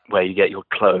 where you get your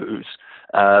clothes.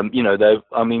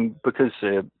 Because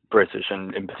the British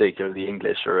and in particular the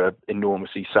English are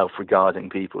enormously self-regarding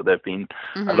people. There've been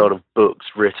a lot of books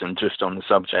written just on the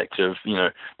subject of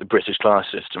the British class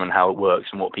system and how it works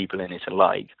and what people in it are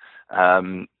like.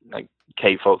 Like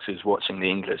Kate Fox's Watching the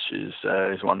English is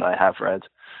one that I have read.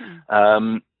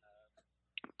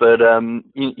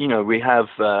 We have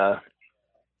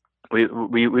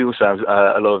we also have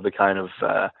a lot of the kind of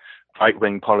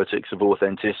right-wing politics of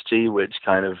authenticity, which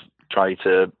kind of try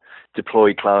to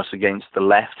deploy class against the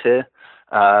left here.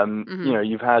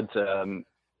 You've had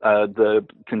the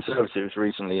Conservatives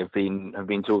recently have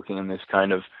been talking in this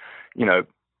kind of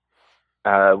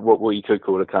what you could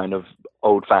call a kind of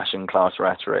old-fashioned class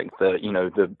rhetoric that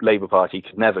the Labour Party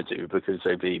could never do because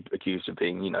they'd be accused of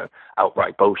being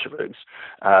outright Bolsheviks.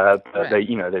 But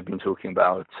they've been talking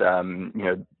about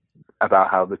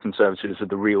about how the Conservatives are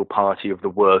the real party of the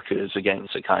workers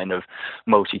against a kind of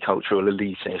multicultural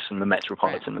elitists and the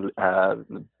metropolitan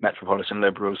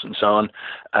liberals and so on.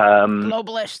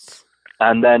 Globalists.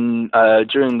 And then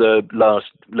during the last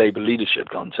Labour leadership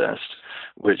contest,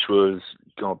 which was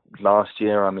last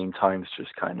year, time's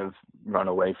just kind of run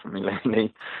away from me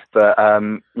lately. But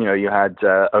you had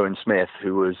Owen Smith,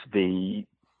 who was the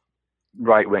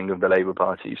right wing of the Labour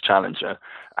Party's challenger,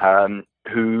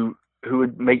 who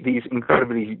would make these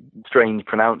incredibly strange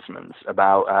pronouncements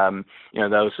about,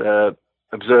 there was a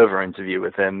Observer interview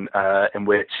with him in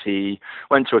which he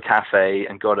went to a cafe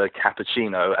and got a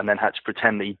cappuccino and then had to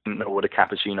pretend that he didn't know what a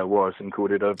cappuccino was and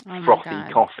called it a frothy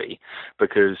coffee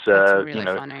because, really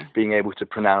funny. Being able to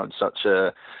pronounce such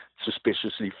a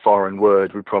suspiciously foreign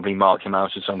word would probably mark him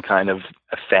out as some kind of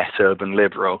effete urban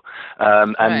liberal.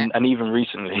 And even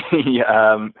recently,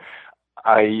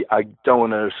 I don't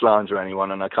want to slander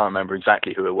anyone, and I can't remember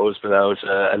exactly who it was, but there was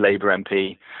a Labour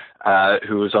MP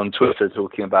who was on Twitter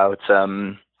talking about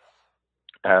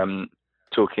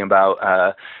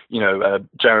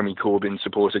Jeremy Corbyn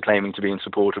supporter claiming to be in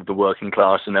support of the working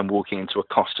class and then walking into a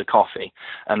Costa coffee.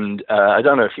 And I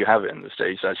don't know if you have it in the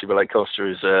States actually, but like Costa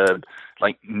is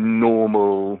like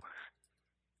normal,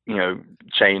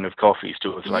 chain of coffee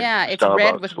stores. Like it's Starbucks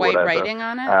red with white whatever. writing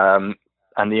on it.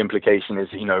 And the implication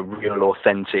is, real,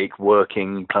 authentic,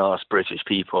 working class British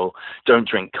people don't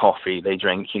drink coffee. They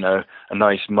drink, a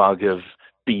nice mug of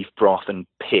beef broth and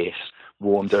piss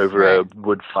warmed over a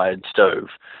wood-fired stove.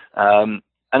 And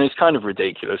it's kind of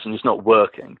ridiculous, and it's not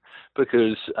working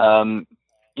because,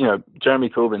 Jeremy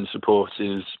Corbyn's support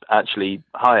is actually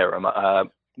higher,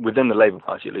 within the Labour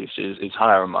Party at least, is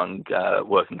higher among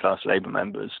working class Labour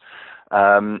members.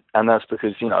 And that's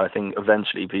because, I think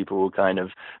eventually people will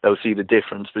they'll see the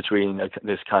difference between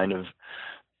this kind of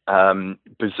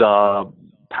bizarre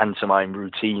pantomime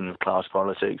routine of class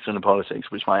politics and a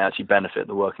politics which might actually benefit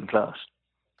the working class.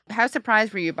 How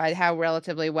surprised were you by how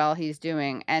relatively well he's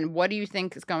doing? And what do you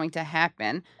think is going to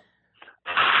happen?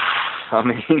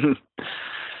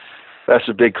 That's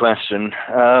a big question.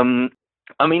 When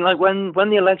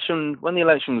the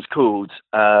election was called,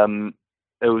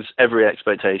 there was every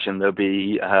expectation there'd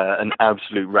be an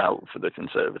absolute rout for the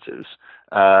Conservatives.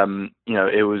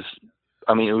 It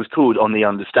was called on the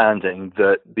understanding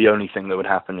that the only thing that would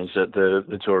happen is that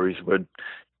the Tories would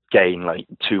gain like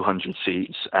 200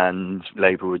 seats and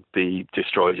Labour would be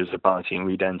destroyed as a party, and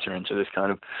we'd enter into this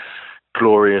kind of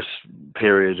glorious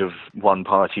period of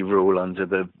one-party rule under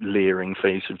the leering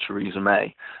face of Theresa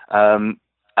May. And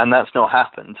that's not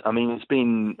happened. It's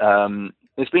been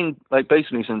like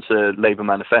basically since the Labour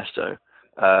manifesto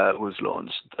was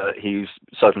launched that he's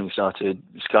suddenly started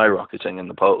skyrocketing in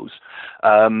the polls.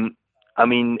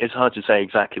 It's hard to say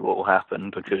exactly what will happen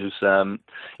because, a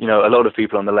lot of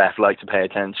people on the left like to pay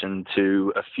attention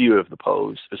to a few of the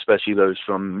polls, especially those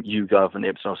from YouGov and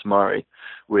Ipsos Mori,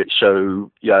 which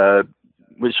show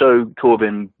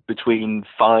Corbyn between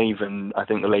 5 and I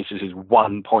think the latest is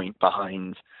 1 point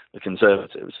behind the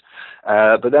Conservatives.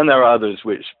 But then there are others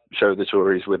which show the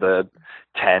Tories with a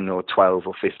 10 or 12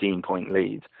 or 15 point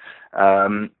lead.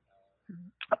 I'm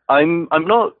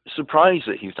not surprised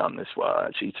that he's done this well,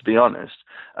 actually, to be honest,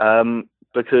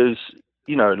 because,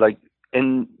 you know, like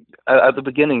at the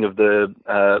beginning of the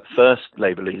first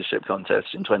Labour leadership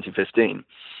contest in 2015,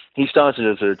 he started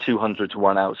as a 200 to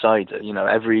 1 outsider. You know,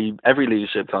 every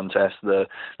leadership contest, the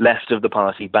left of the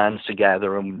party bands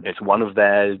together, and it's one of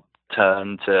their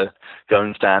turn to go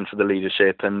and stand for the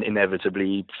leadership and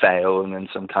inevitably fail, and then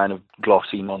some kind of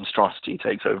glossy monstrosity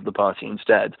takes over the party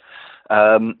instead.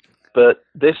 But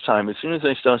this time, as soon as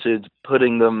they started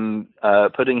putting him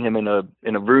in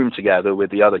a room together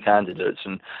with the other candidates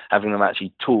and having them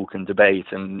actually talk and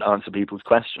debate and answer people's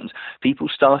questions, people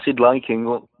started liking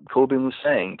what Corbyn was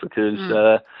saying,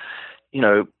 because you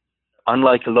know,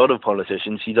 unlike a lot of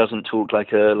politicians, he doesn't talk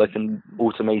like an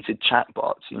automated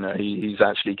chatbot. You know, he's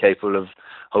actually capable of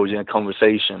holding a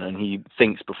conversation, and he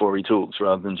thinks before he talks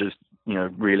rather than just, you know,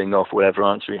 reeling off whatever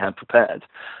answer he had prepared.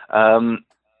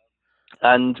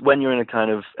 And when you're in a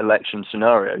kind of election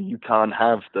scenario, you can't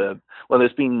have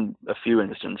there's been a few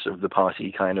instances of the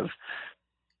party kind of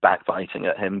backbiting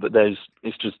at him, but there's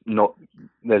not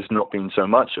been so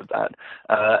much of that.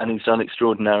 And he's done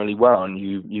extraordinarily well, and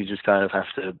you just kind of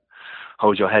have to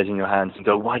hold your head in your hands and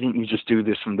go, why didn't you just do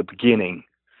this from the beginning?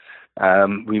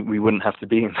 We wouldn't have to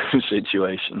be in this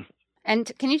situation.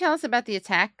 And can you tell us about the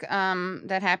attack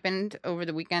that happened over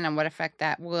the weekend, and what effect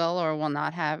that will or will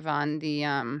not have on the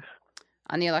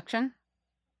election?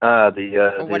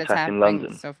 The attack in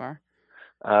London so far.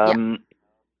 I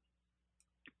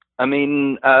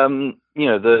mean, you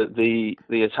know,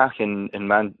 the attack in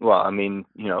well, I mean,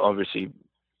 you know, obviously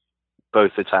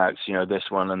both attacks, you know, this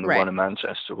one and the one in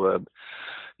Manchester were,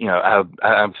 you know,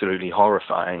 absolutely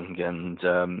horrifying, and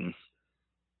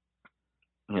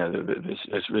you know,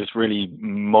 this really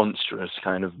monstrous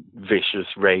kind of vicious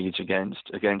rage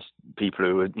against people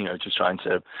who are, you know, just trying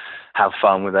to have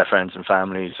fun with their friends and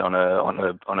families on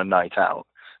a night out.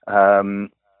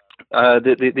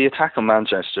 The attack on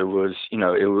Manchester was, you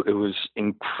know, it was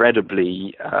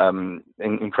incredibly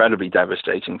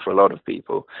devastating for a lot of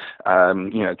people.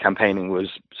 You know, campaigning was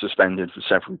suspended for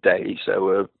several days. There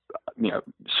were, you know,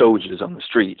 soldiers on the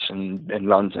streets in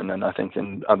London, and I think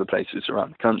in other places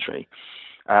around the country.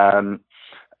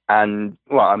 And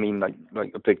well, I mean, like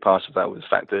a big part of that was the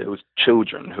fact that it was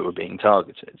children who were being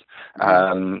targeted,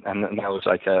 and that was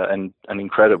like an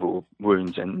incredible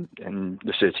wound in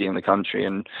the city and the country,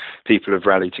 and people have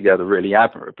rallied together really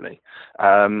admirably.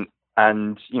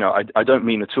 And you know, I don't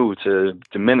mean at all to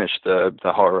diminish the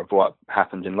horror of what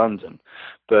happened in London,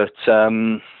 but I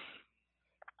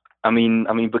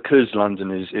mean, because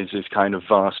London is this kind of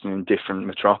vast and different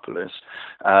metropolis.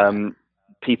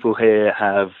 People here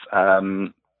have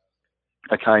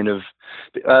a kind of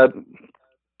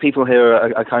people here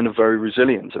are kind of very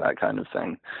resilient to that kind of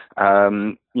thing.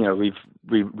 You know, we've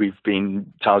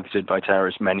been targeted by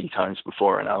terrorists many times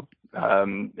before in our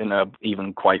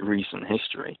even quite recent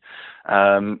history,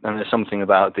 and there's something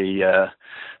about the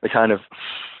kind of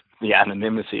the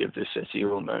anonymity of this city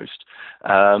almost.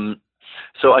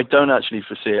 So I don't actually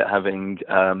foresee it having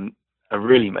a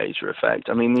really major effect.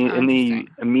 I mean, in the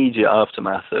immediate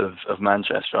aftermath of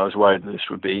Manchester, I was worried this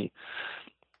would be,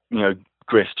 you know,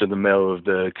 grist to the mill of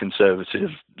the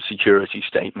Conservative security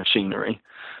state machinery.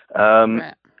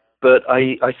 But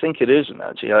I think it isn't,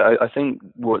 actually. I think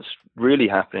what's really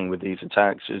happening with these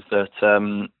attacks is that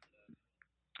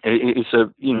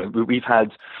you know, we've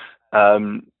had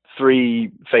 3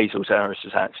 fatal terrorist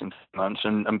attacks in 3 months,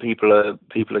 and people are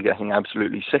getting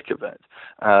absolutely sick of it,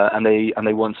 and they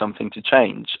want something to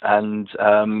change. And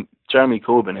Jeremy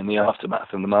Corbyn, in the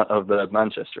aftermath of the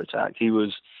Manchester attack, he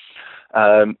was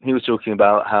talking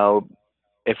about how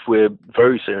if we're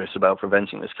very serious about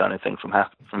preventing this kind of thing from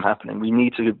happening, we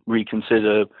need to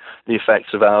reconsider the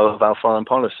effects of our foreign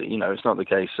policy. You know, it's not the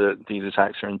case that these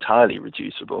attacks are entirely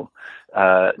reducible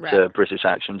to British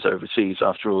actions overseas.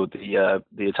 After all, the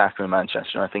attacker in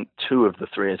Manchester, and I think 2 of the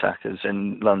 3 attackers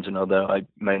in London, although I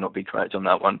may not be correct on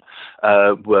that one,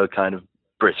 were kind of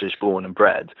British born and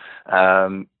bred.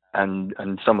 And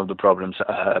some of the problems,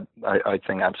 I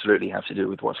think, absolutely have to do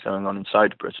with what's going on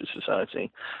inside British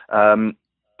society.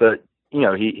 But you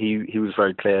know, he was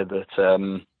very clear that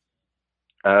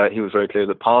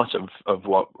part of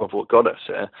what got us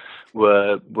here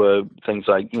were things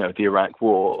like, you know, the Iraq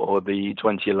War or the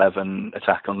 2011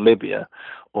 attack on Libya,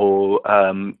 or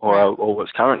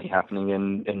what's currently happening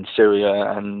in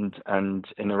Syria and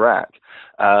in Iraq.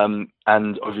 And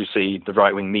obviously, the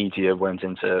right-wing media went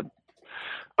into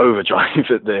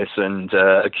overdrive at this and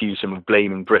accuse him of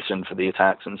blaming Britain for the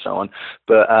attacks and so on.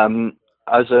 But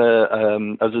as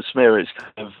a smear,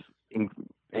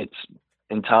 it's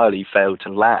entirely failed to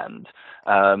land.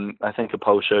 I think a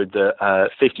poll showed that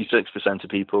 56% of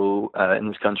people in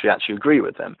this country actually agree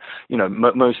with him.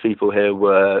 Most people here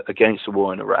were against the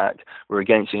war in Iraq, were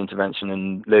against the intervention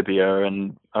in Libya,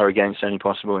 and are against any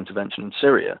possible intervention in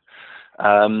Syria.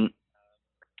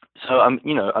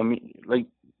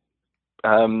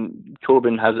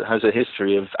 Corbyn has a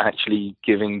history of actually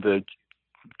giving the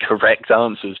correct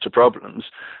answers to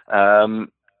problems, and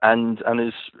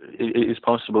it is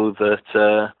possible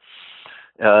that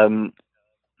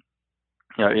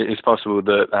it's possible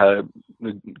that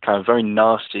the kind of very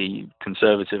nasty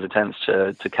conservative attempts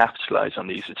to capitalize on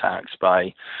these attacks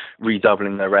by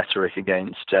redoubling their rhetoric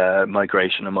against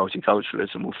migration and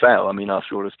multiculturalism will fail. I mean,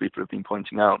 after all, as people have been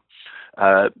pointing out,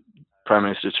 Prime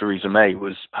Minister Theresa May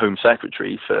was Home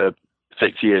Secretary for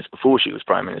 6 years before she was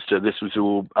Prime Minister. This was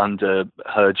all under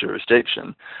her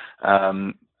jurisdiction.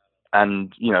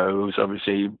 And, it was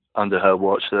obviously under her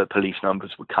watch that police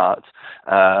numbers were cut,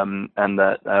 and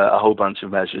that a whole bunch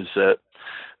of measures that,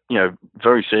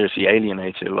 very seriously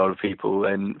alienated a lot of people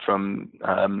from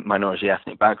minority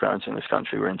ethnic backgrounds in this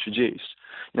country were introduced.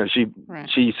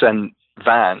 She sent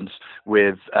vans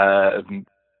with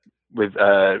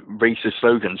racist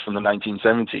slogans from the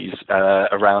 1970s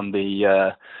around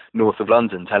the north of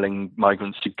London, telling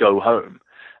migrants to go home.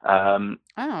 Oh,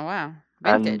 wow.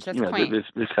 Vintage. That's quaint.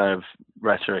 This kind of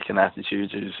rhetoric and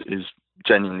attitude is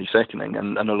genuinely sickening,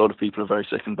 and a lot of people are very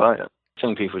sickened by it. I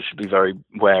think people should be very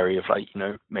wary of,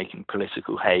 making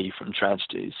political hay from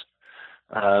tragedies.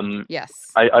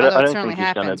 Yes. I don't it think certainly it's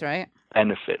happens, going right? to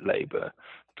benefit Labour,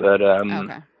 but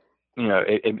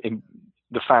Okay.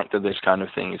 The fact that this kind of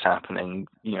thing is happening,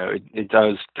 it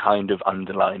does kind of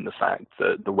underline the fact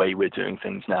that the way we're doing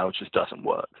things now just doesn't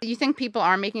work. You think people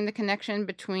are making the connection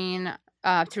between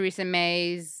Theresa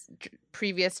May's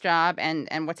previous job and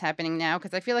what's happening now?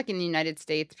 Because I feel like in the United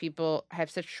States, people have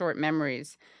such short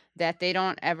memories that they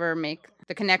don't ever make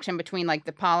the connection between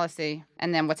the policy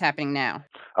and then what's happening now.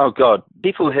 Oh God,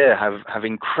 people here have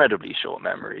incredibly short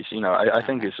memories. I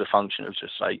think it's a function of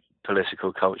just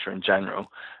political culture in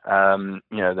general.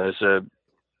 There's a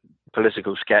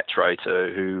political sketch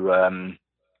writer who,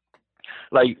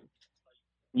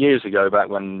 years ago,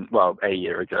 a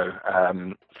year ago,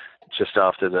 just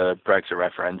after the Brexit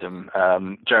referendum,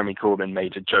 Jeremy Corbyn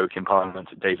made a joke in Parliament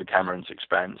at David Cameron's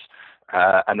expense,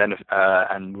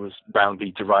 and was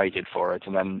roundly derided for it.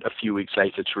 And then a few weeks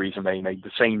later, Theresa May made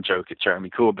the same joke at Jeremy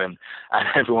Corbyn, and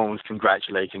everyone was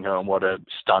congratulating her on what a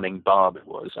stunning barb it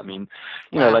was. I mean,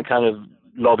 kind of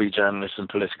lobby journalists and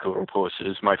political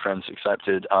reporters, my friends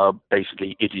accepted, are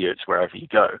basically idiots wherever you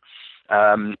go.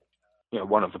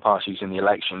 One of the parties in the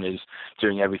election is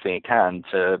doing everything it can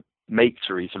to make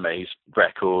Theresa May's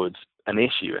record an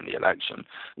issue in the election.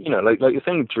 The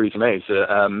thing with Theresa May is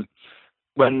that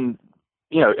when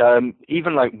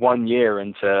even 1 year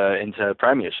into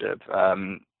premiership,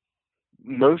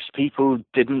 most people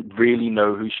didn't really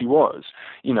know who she was.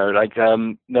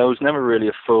 There was never really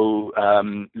a full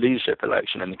leadership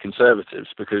election in the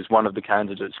Conservatives because one of the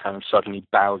candidates kind of suddenly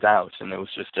bowed out, and there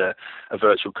was just a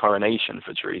virtual coronation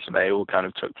for Theresa May. It all kind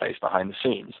of took place behind the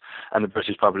scenes, and the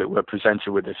British public were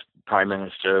presented with this prime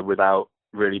minister without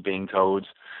really being told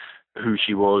who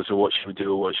she was or what she would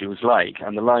do or what she was like.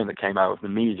 And the line that came out of the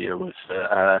media was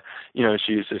that,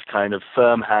 she was this kind of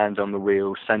firm hand on the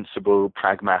wheel, sensible,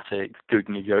 pragmatic, good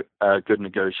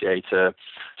negotiator,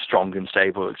 strong and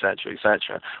stable, etc.,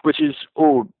 etc., which is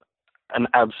all an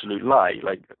absolute lie.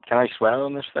 Can I swear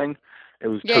on this thing? It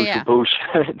was total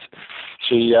bullshit.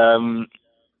 She's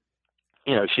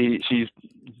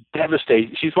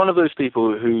devastated. She's one of those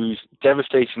people who's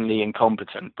devastatingly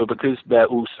incompetent, but because they're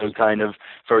also kind of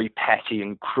very petty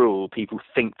and cruel, people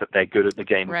think that they're good at the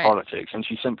game of politics, and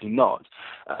she's simply not.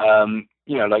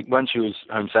 When she was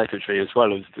Home Secretary, as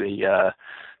well as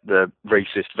the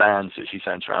racist vans that she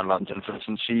sent around London, for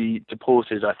instance, she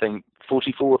deported, I think,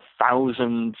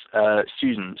 44,000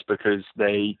 students because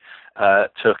they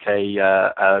took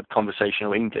a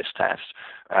conversational English test,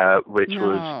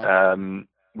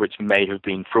 which may have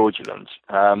been fraudulent.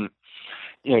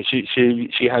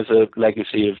 She has a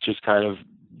legacy of just kind of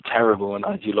terrible and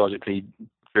ideologically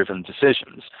driven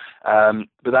decisions.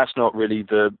 But that's not really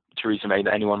the Theresa May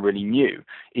that anyone really knew.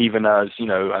 Even as,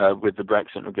 with the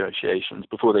Brexit negotiations,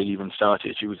 before they even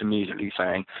started, she was immediately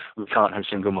saying, we can't have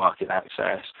single market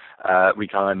access, we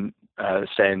can't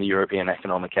stay in the European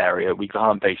Economic Area, we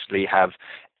can't basically have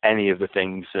any of the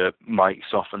things that might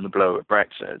soften the blow of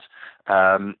Brexit.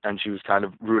 And she was kind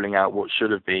of ruling out what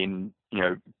should have been,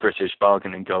 British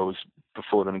bargaining goals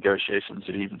before the negotiations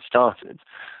had even started.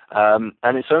 And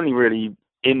it's only really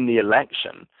in the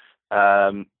election,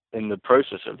 in the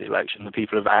process of the election, that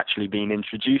people have actually been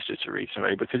introduced to Theresa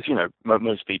May, because,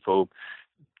 most people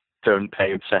don't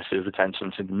pay obsessive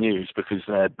attention to the news because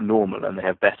they're normal and they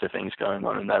have better things going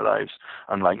on in their lives,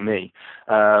 unlike me.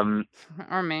 Or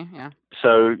me, yeah.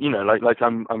 So,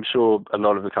 I'm sure a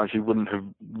lot of the country wouldn't have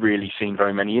really seen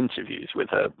very many interviews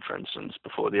with her, for instance,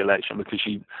 before the election, because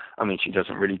she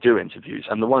doesn't really do interviews.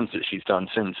 And the ones that she's done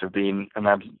since have been an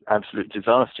absolute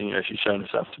disaster. She's shown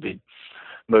herself to be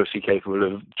mostly capable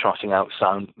of trotting out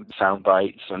sound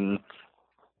bites and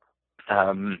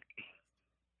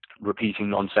repeating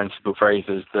nonsensical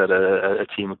phrases that a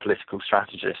team of political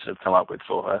strategists have come up with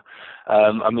for her.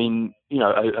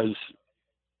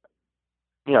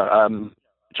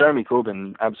 Jeremy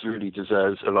Corbyn absolutely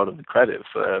deserves a lot of the credit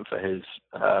for his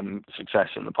success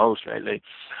in the polls lately.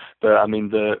 But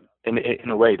in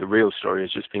a way, the real story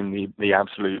has just been the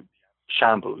absolute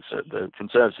shambles that the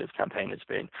Conservative campaign has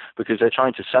been, because they're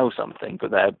trying to sell something, but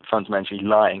they're fundamentally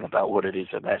lying about what it is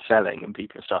that they're selling, and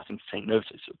people are starting to take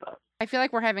notice of that. I feel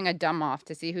like we're having a dumb off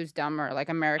to see who's dumber, like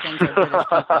Americans or British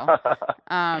people. And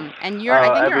I think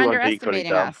you're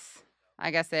underestimating us. I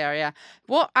guess they are, yeah.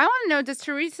 Well, I want to know, does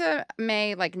Theresa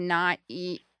May not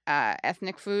eat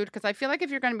ethnic food? Because I feel like if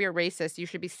you're going to be a racist, you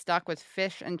should be stuck with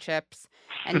fish and chips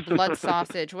and blood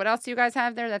sausage. What else do you guys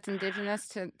have there that's indigenous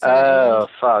to England?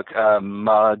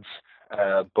 Mud,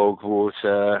 bog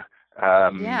water,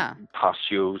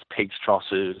 pustules, pig's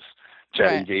trosses,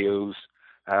 jelly deals.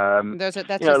 That's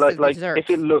desserts. If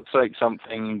it looks like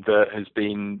something that has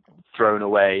been thrown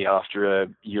away after a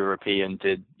European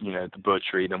did, the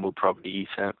butchery, then we'll probably eat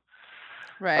it.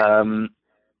 Right.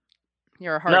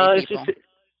 You're a hardy people.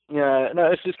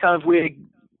 It's just kind of weird.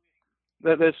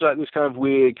 There's this kind of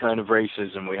weird kind of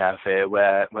racism we have here,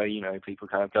 where people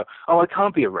kind of go, "Oh, I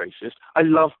can't be a racist. I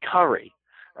love curry."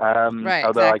 Right.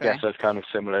 Although exactly. I guess that's kind of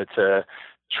similar to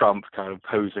Trump kind of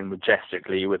posing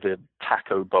majestically with a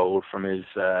taco bowl from his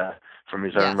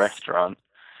own restaurant.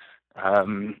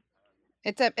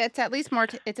 It's at least more.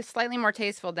 It's slightly more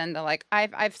tasteful than the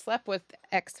I've slept with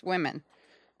ex women.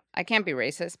 I can't be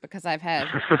racist because I've had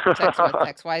sex with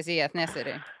XYZ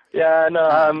ethnicity. Yeah, no.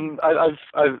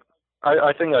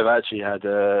 I think I've actually had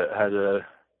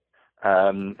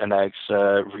an ex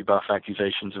rebuff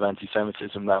accusations of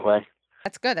anti-Semitism that way.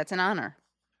 That's good. That's an honor.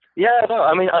 Yeah, no.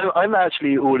 I'm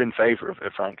actually all in favor of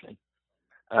it, frankly.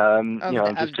 I'm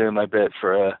just doing my bit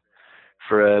for a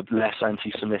less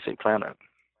anti-Semitic planet.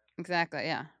 Exactly.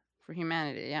 Yeah, for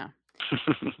humanity. Yeah.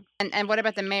 and what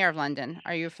about the mayor of London?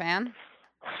 Are you a fan?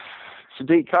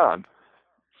 Sadiq Khan.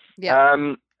 Yeah.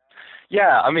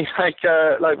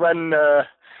 When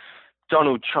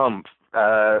Donald Trump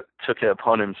took it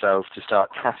upon himself to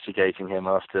start castigating him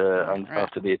after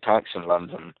the attacks in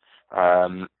London,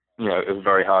 it was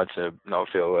very hard to not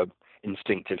feel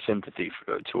instinctive sympathy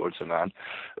towards the man.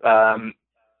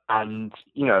 And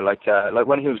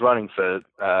when he was running for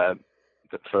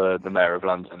the mayor of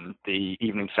London, the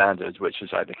Evening Standard, which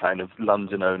was the kind of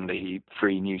London-only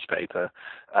free newspaper,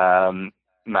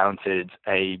 mounted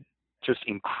a just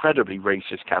incredibly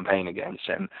racist campaign against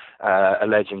him,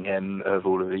 alleging him of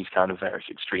all of these kind of various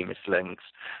extremist links.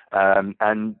 And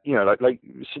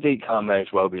Sadiq Khan may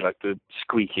as well be the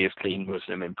squeakiest clean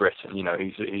Muslim in Britain.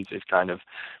 He's this kind of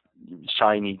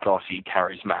shiny, glossy,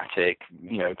 charismatic,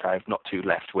 kind of not too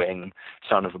left-wing,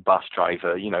 son of a bus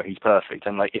driver. He's perfect.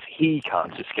 And if he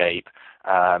can't escape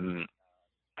racist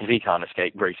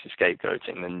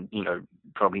scapegoating, then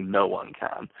probably no one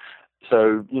can.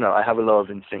 So I have a lot of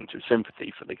instinctive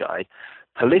sympathy for the guy.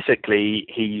 Politically,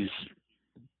 he's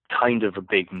kind of a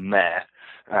big meh.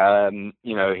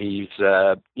 He's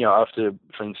after,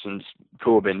 for instance,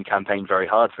 Corbyn campaigned very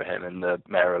hard for him in the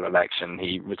mayoral election.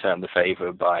 He returned the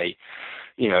favour by,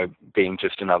 being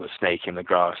just another snake in the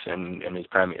grass in his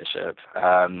premiership.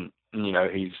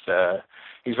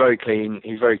 He's very clean.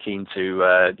 He's very keen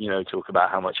to talk about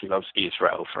how much he loves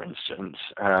Israel, for instance.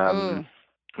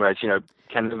 Whereas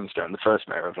Ken Livingstone, the first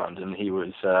mayor of London, he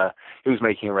was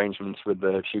making arrangements with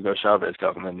the Hugo Chavez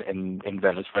government in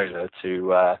Venezuela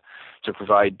to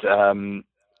provide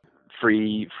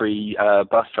free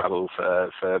bus travel for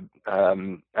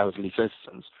elderly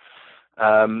citizens.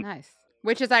 Nice.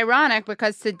 Which is ironic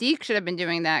because Sadiq should have been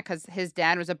doing that because his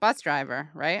dad was a bus driver,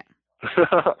 right?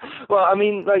 Well,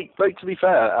 to be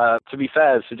fair,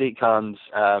 Sadiq Khan's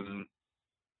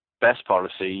best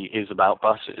policy is about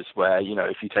buses, where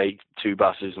if you take 2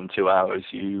 buses in 2 hours,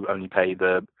 you only pay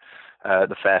the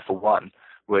the fare for one,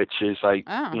 which is like,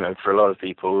 for a lot of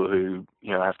people who,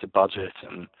 have to budget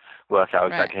and work out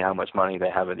exactly how much money they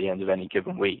have at the end of any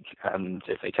given week. And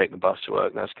if they take the bus to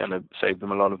work, that's going to save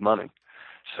them a lot of money.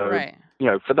 So,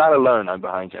 for that alone, I'm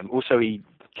behind him. Also, he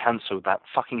cancelled that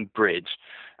fucking bridge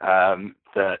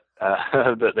that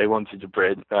they wanted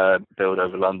to build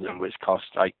over London, which cost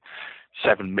like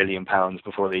 £7 million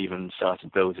before they even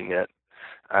started building it.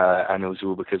 And it was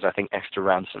all because I think Esther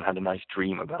Ranson had a nice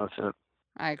dream about it.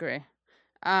 I agree.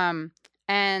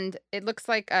 And it looks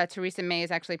like Theresa May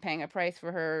is actually paying a price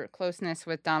for her closeness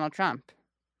with Donald Trump.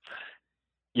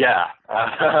 Yeah.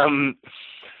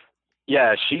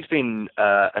 Yeah, she's been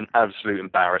an absolute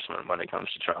embarrassment when it comes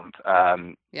to Trump.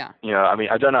 I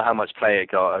don't know how much play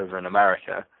it got over in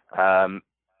America.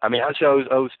 Actually,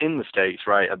 I was in the States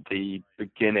right at the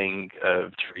beginning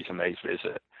of Theresa May's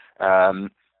visit.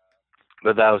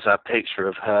 But there was a picture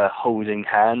of her holding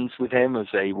hands with him as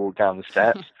they walked down the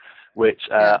steps, which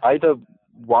either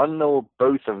one or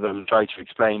both of them tried to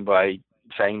explain by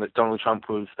saying that Donald Trump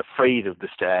was afraid of the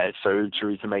stairs, so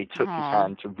Theresa May took his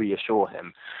hand to reassure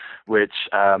him, which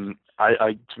to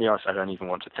be honest, I don't even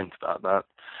want to think about that.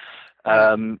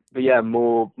 But yeah,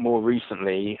 more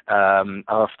recently,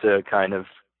 after kind of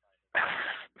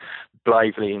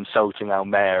blithely insulting our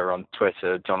mayor on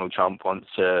Twitter, Donald Trump wants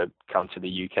to come to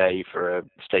the UK for a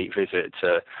state visit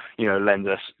to, lend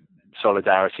us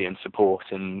solidarity and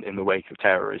support in the wake of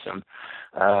terrorism,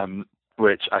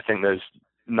 which I think there's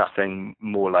nothing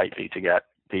more likely to get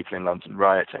people in London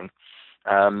rioting.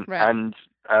 And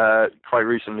quite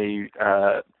recently,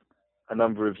 a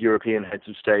number of European heads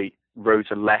of state wrote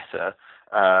a letter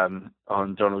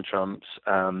on Donald Trump's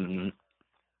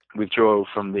withdrawal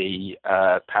from the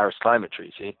Paris Climate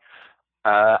Treaty,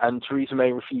 and Theresa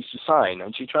May refused to sign.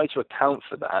 And she tried to account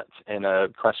for that in a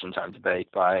question time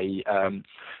debate by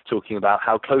talking about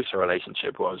how close her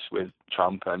relationship was with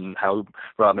Trump, and how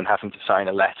rather than having to sign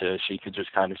a letter, she could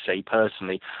just kind of say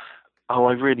personally, "Oh,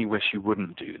 I really wish you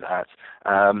wouldn't do that."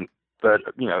 But,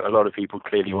 a lot of people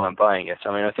clearly weren't buying it.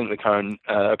 I think the current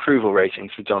approval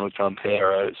ratings for Donald Trump here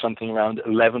are something around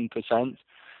 11%.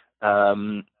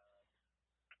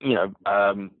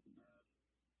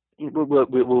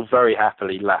 We'll very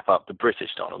happily lap up the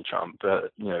British Donald Trump,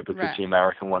 but because the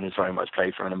American one is very much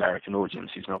played for an American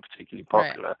audience, he's not particularly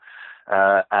popular.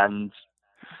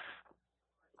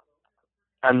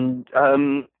 In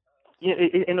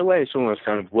a way, it's almost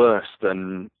kind of worse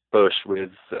than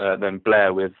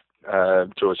Blair with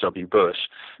George W. Bush,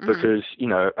 because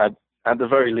at the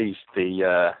very least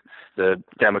the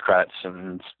Democrats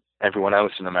and everyone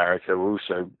else in America were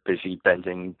also busy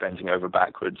bending over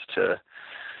backwards to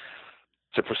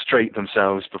prostrate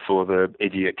themselves before the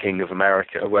idiot king of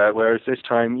America. Whereas this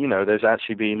time, there's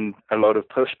actually been a lot of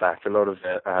pushback, a lot of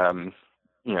it,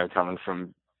 coming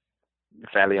from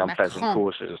fairly unpleasant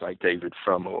courses like David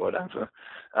Frum or whatever.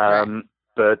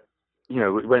 But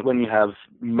when you have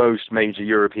most major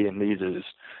European leaders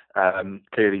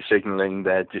clearly signaling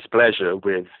their displeasure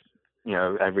with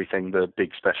everything the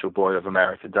big special boy of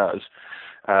America does,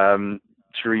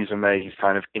 Theresa May's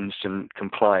kind of instant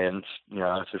compliance,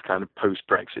 out of kind of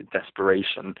post-Brexit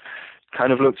desperation,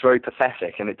 kind of looks very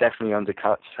pathetic, and it definitely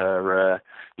undercuts her,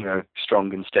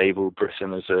 strong and stable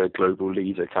Britain as a global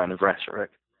leader kind of rhetoric.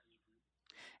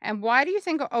 And why do you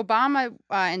think Obama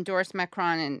endorsed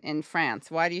Macron in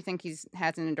France? Why do you think he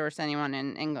hasn't endorsed anyone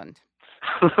in England?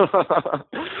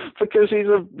 Because he's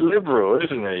a liberal,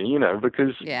 isn't he?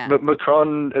 Because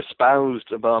Macron espoused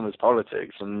Obama's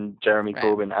politics and Jeremy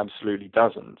Corbyn absolutely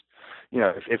doesn't.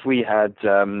 If we had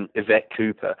Yvette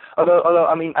Cooper, although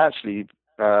actually,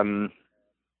 to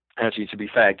be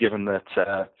fair, given that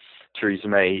Theresa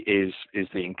May is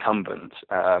the incumbent,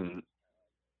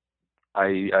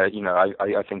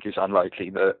 I think it's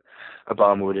unlikely that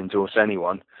Obama would endorse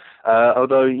anyone.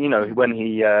 Although when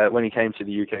he came to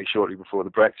the UK shortly before the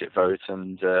Brexit vote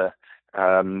and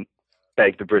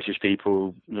begged the British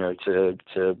people to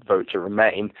vote to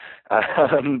remain,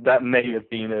 that may have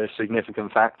been a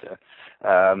significant factor,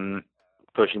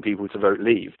 pushing people to vote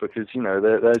leave, because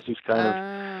there's this kind of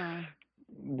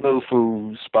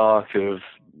willful spark of,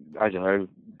 I don't know,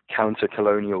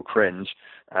 counter-colonial cringe,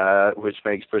 which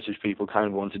makes British people kind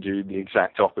of want to do the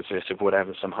exact opposite of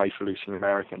whatever some highfalutin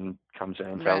American comes in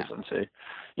and tells them to.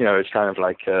 It's kind of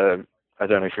like, I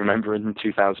don't know if you remember in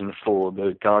 2004,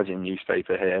 the Guardian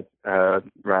newspaper here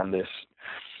ran this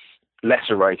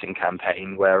letter writing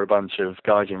campaign where a bunch of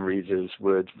Guardian readers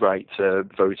would write to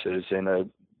voters in a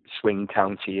swing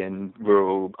county in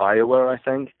rural Iowa, I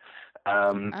think.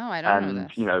 I don't know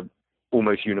this.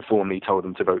 almost uniformly told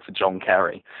them to vote for John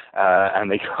Kerry,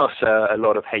 and they got a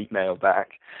lot of hate mail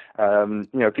back.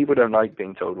 People don't like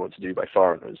being told what to do by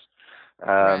foreigners.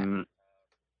 Right.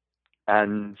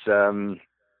 And I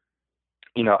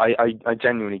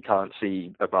genuinely can't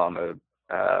see Obama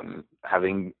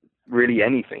having really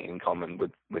anything in common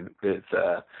with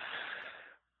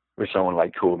someone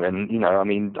like Corbyn. I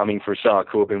mean, for a start,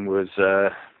 Corbyn was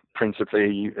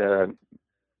principally,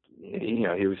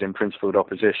 he was in principled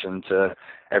opposition to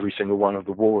every single one of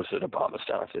the wars that Obama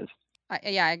started.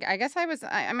 I guess I was.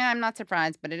 I mean, I'm not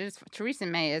surprised, but Theresa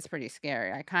May is pretty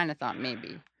scary. I kind of thought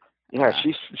maybe. Yeah,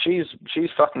 she's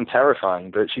fucking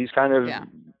terrifying, but she's kind of,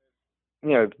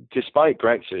 despite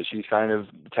Brexit, she's kind of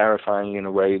terrifying in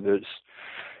a way that's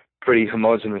pretty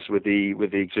homogenous with the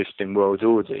existing world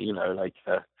order.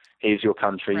 Here's your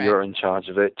country, right. You're in charge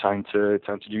of it. Time to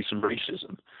do some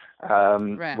racism.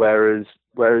 Right. Whereas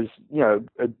a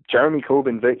Jeremy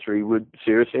Corbyn victory would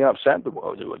seriously upset the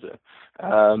world order,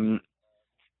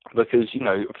 because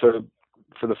for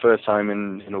the first time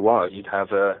in a while, you'd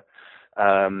have a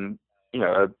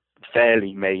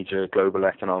fairly major global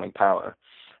economic power,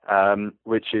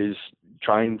 which is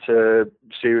trying to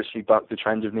seriously buck the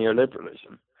trend of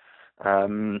neoliberalism.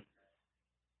 I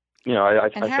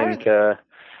think, to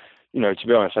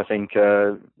be honest, I think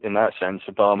in that sense,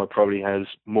 Obama probably has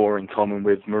more in common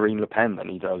with Marine Le Pen than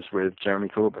he does with Jeremy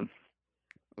Corbyn.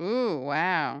 Ooh,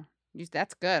 wow.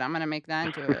 That's good. I'm going to make that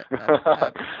into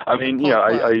I mean,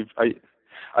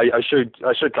 I should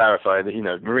clarify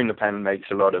that, Marine Le Pen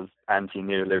makes a lot of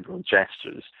anti-neoliberal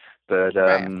gestures, but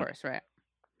right, of course, right.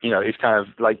 It's kind of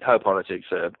like her politics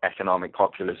are economic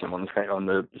populism on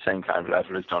the same kind of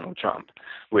level as Donald Trump,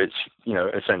 which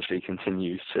essentially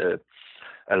continues to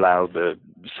allow the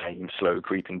same slow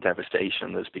creeping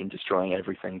devastation that's been destroying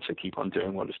everything to keep on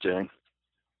doing what it's doing.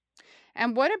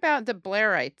 And what about the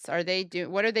Blairites?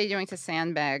 What are they doing to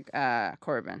sandbag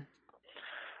Corbyn?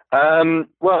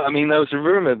 Well, I mean, there was a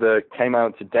rumor that came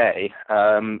out today.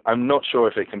 I'm not sure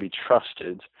if it can be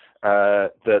trusted,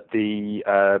 that the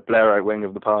Blairite wing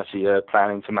of the party are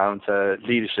planning to mount a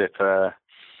leadership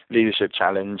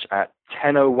challenge at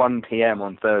 10:01 p.m.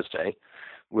 on Thursday,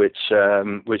 which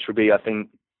would be, I think,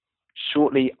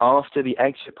 shortly after the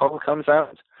exit poll comes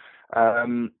out. I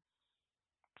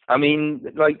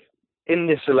mean, like, in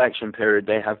this election period,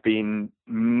 they have been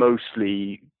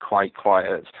mostly quite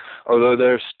quiet. Although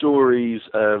there are stories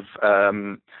of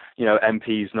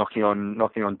MPs knocking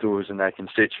on doors in their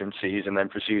constituencies and then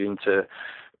proceeding to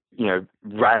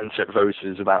rant at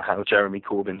voters about how Jeremy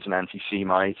Corbyn's an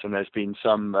anti-Semite, and there's been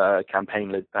some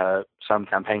campaign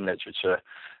literature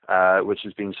which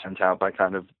has been sent out by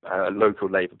kind of local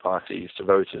Labour parties to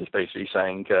voters, basically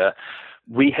saying,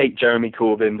 we hate Jeremy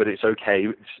Corbyn, but it's okay.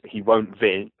 He won't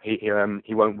win. He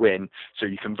won't win, so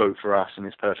you can vote for us, and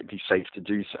it's perfectly safe to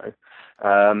do so.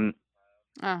 And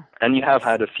you have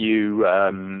had a few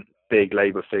big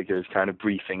Labour figures kind of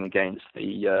briefing against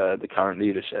the current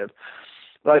leadership.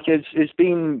 Like, it's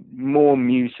been more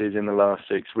muted in the last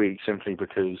 6 weeks, simply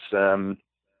because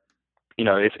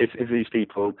if these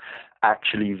people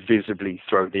actually visibly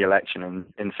throw the election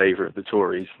in favour of the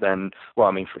Tories, then, well,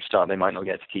 I mean, for a start, they might not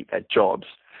get to keep their jobs.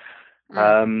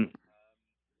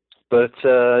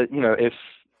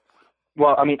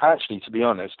 Actually, to be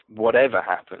honest, whatever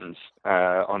happens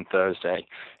on Thursday,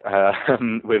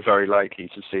 we're very likely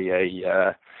to see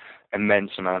a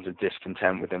immense amount of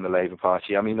discontent within the Labour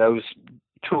Party. I mean, there was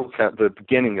talk at the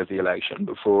beginning of the election,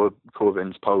 before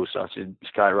Corbyn's polls started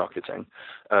skyrocketing,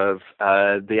 of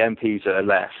the MPs that are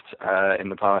left in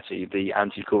the party, the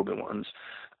anti-Corbyn ones,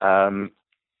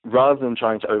 rather than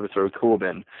trying to overthrow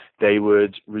Corbyn, they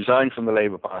would resign from the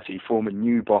Labour Party, form a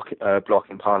new bloc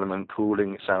in Parliament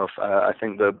calling itself, I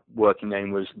think the working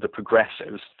name was the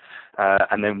Progressives,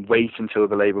 and then wait until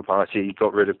the Labour Party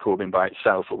got rid of Corbyn by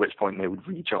itself, at which point they would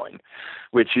rejoin,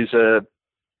 which is a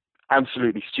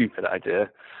absolutely stupid idea.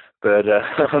 But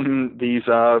these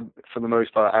are, for the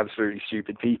most part, absolutely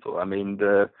stupid people. I mean,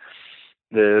 the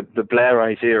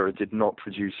Blairite era did not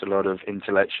produce a lot of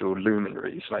intellectual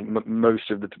luminaries. Like,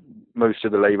 most of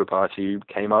the Labour Party who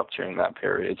came up during that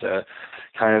period are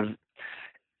kind of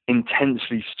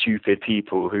intensely stupid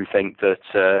people who think that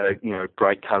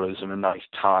bright colours and a nice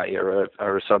tie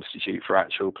are a substitute for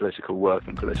actual political work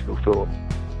and political thought.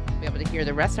 Be able to hear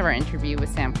the rest of our interview with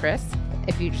Sam Kriss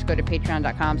if you just go to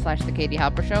patreon.com/The Katie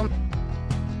Halper Show.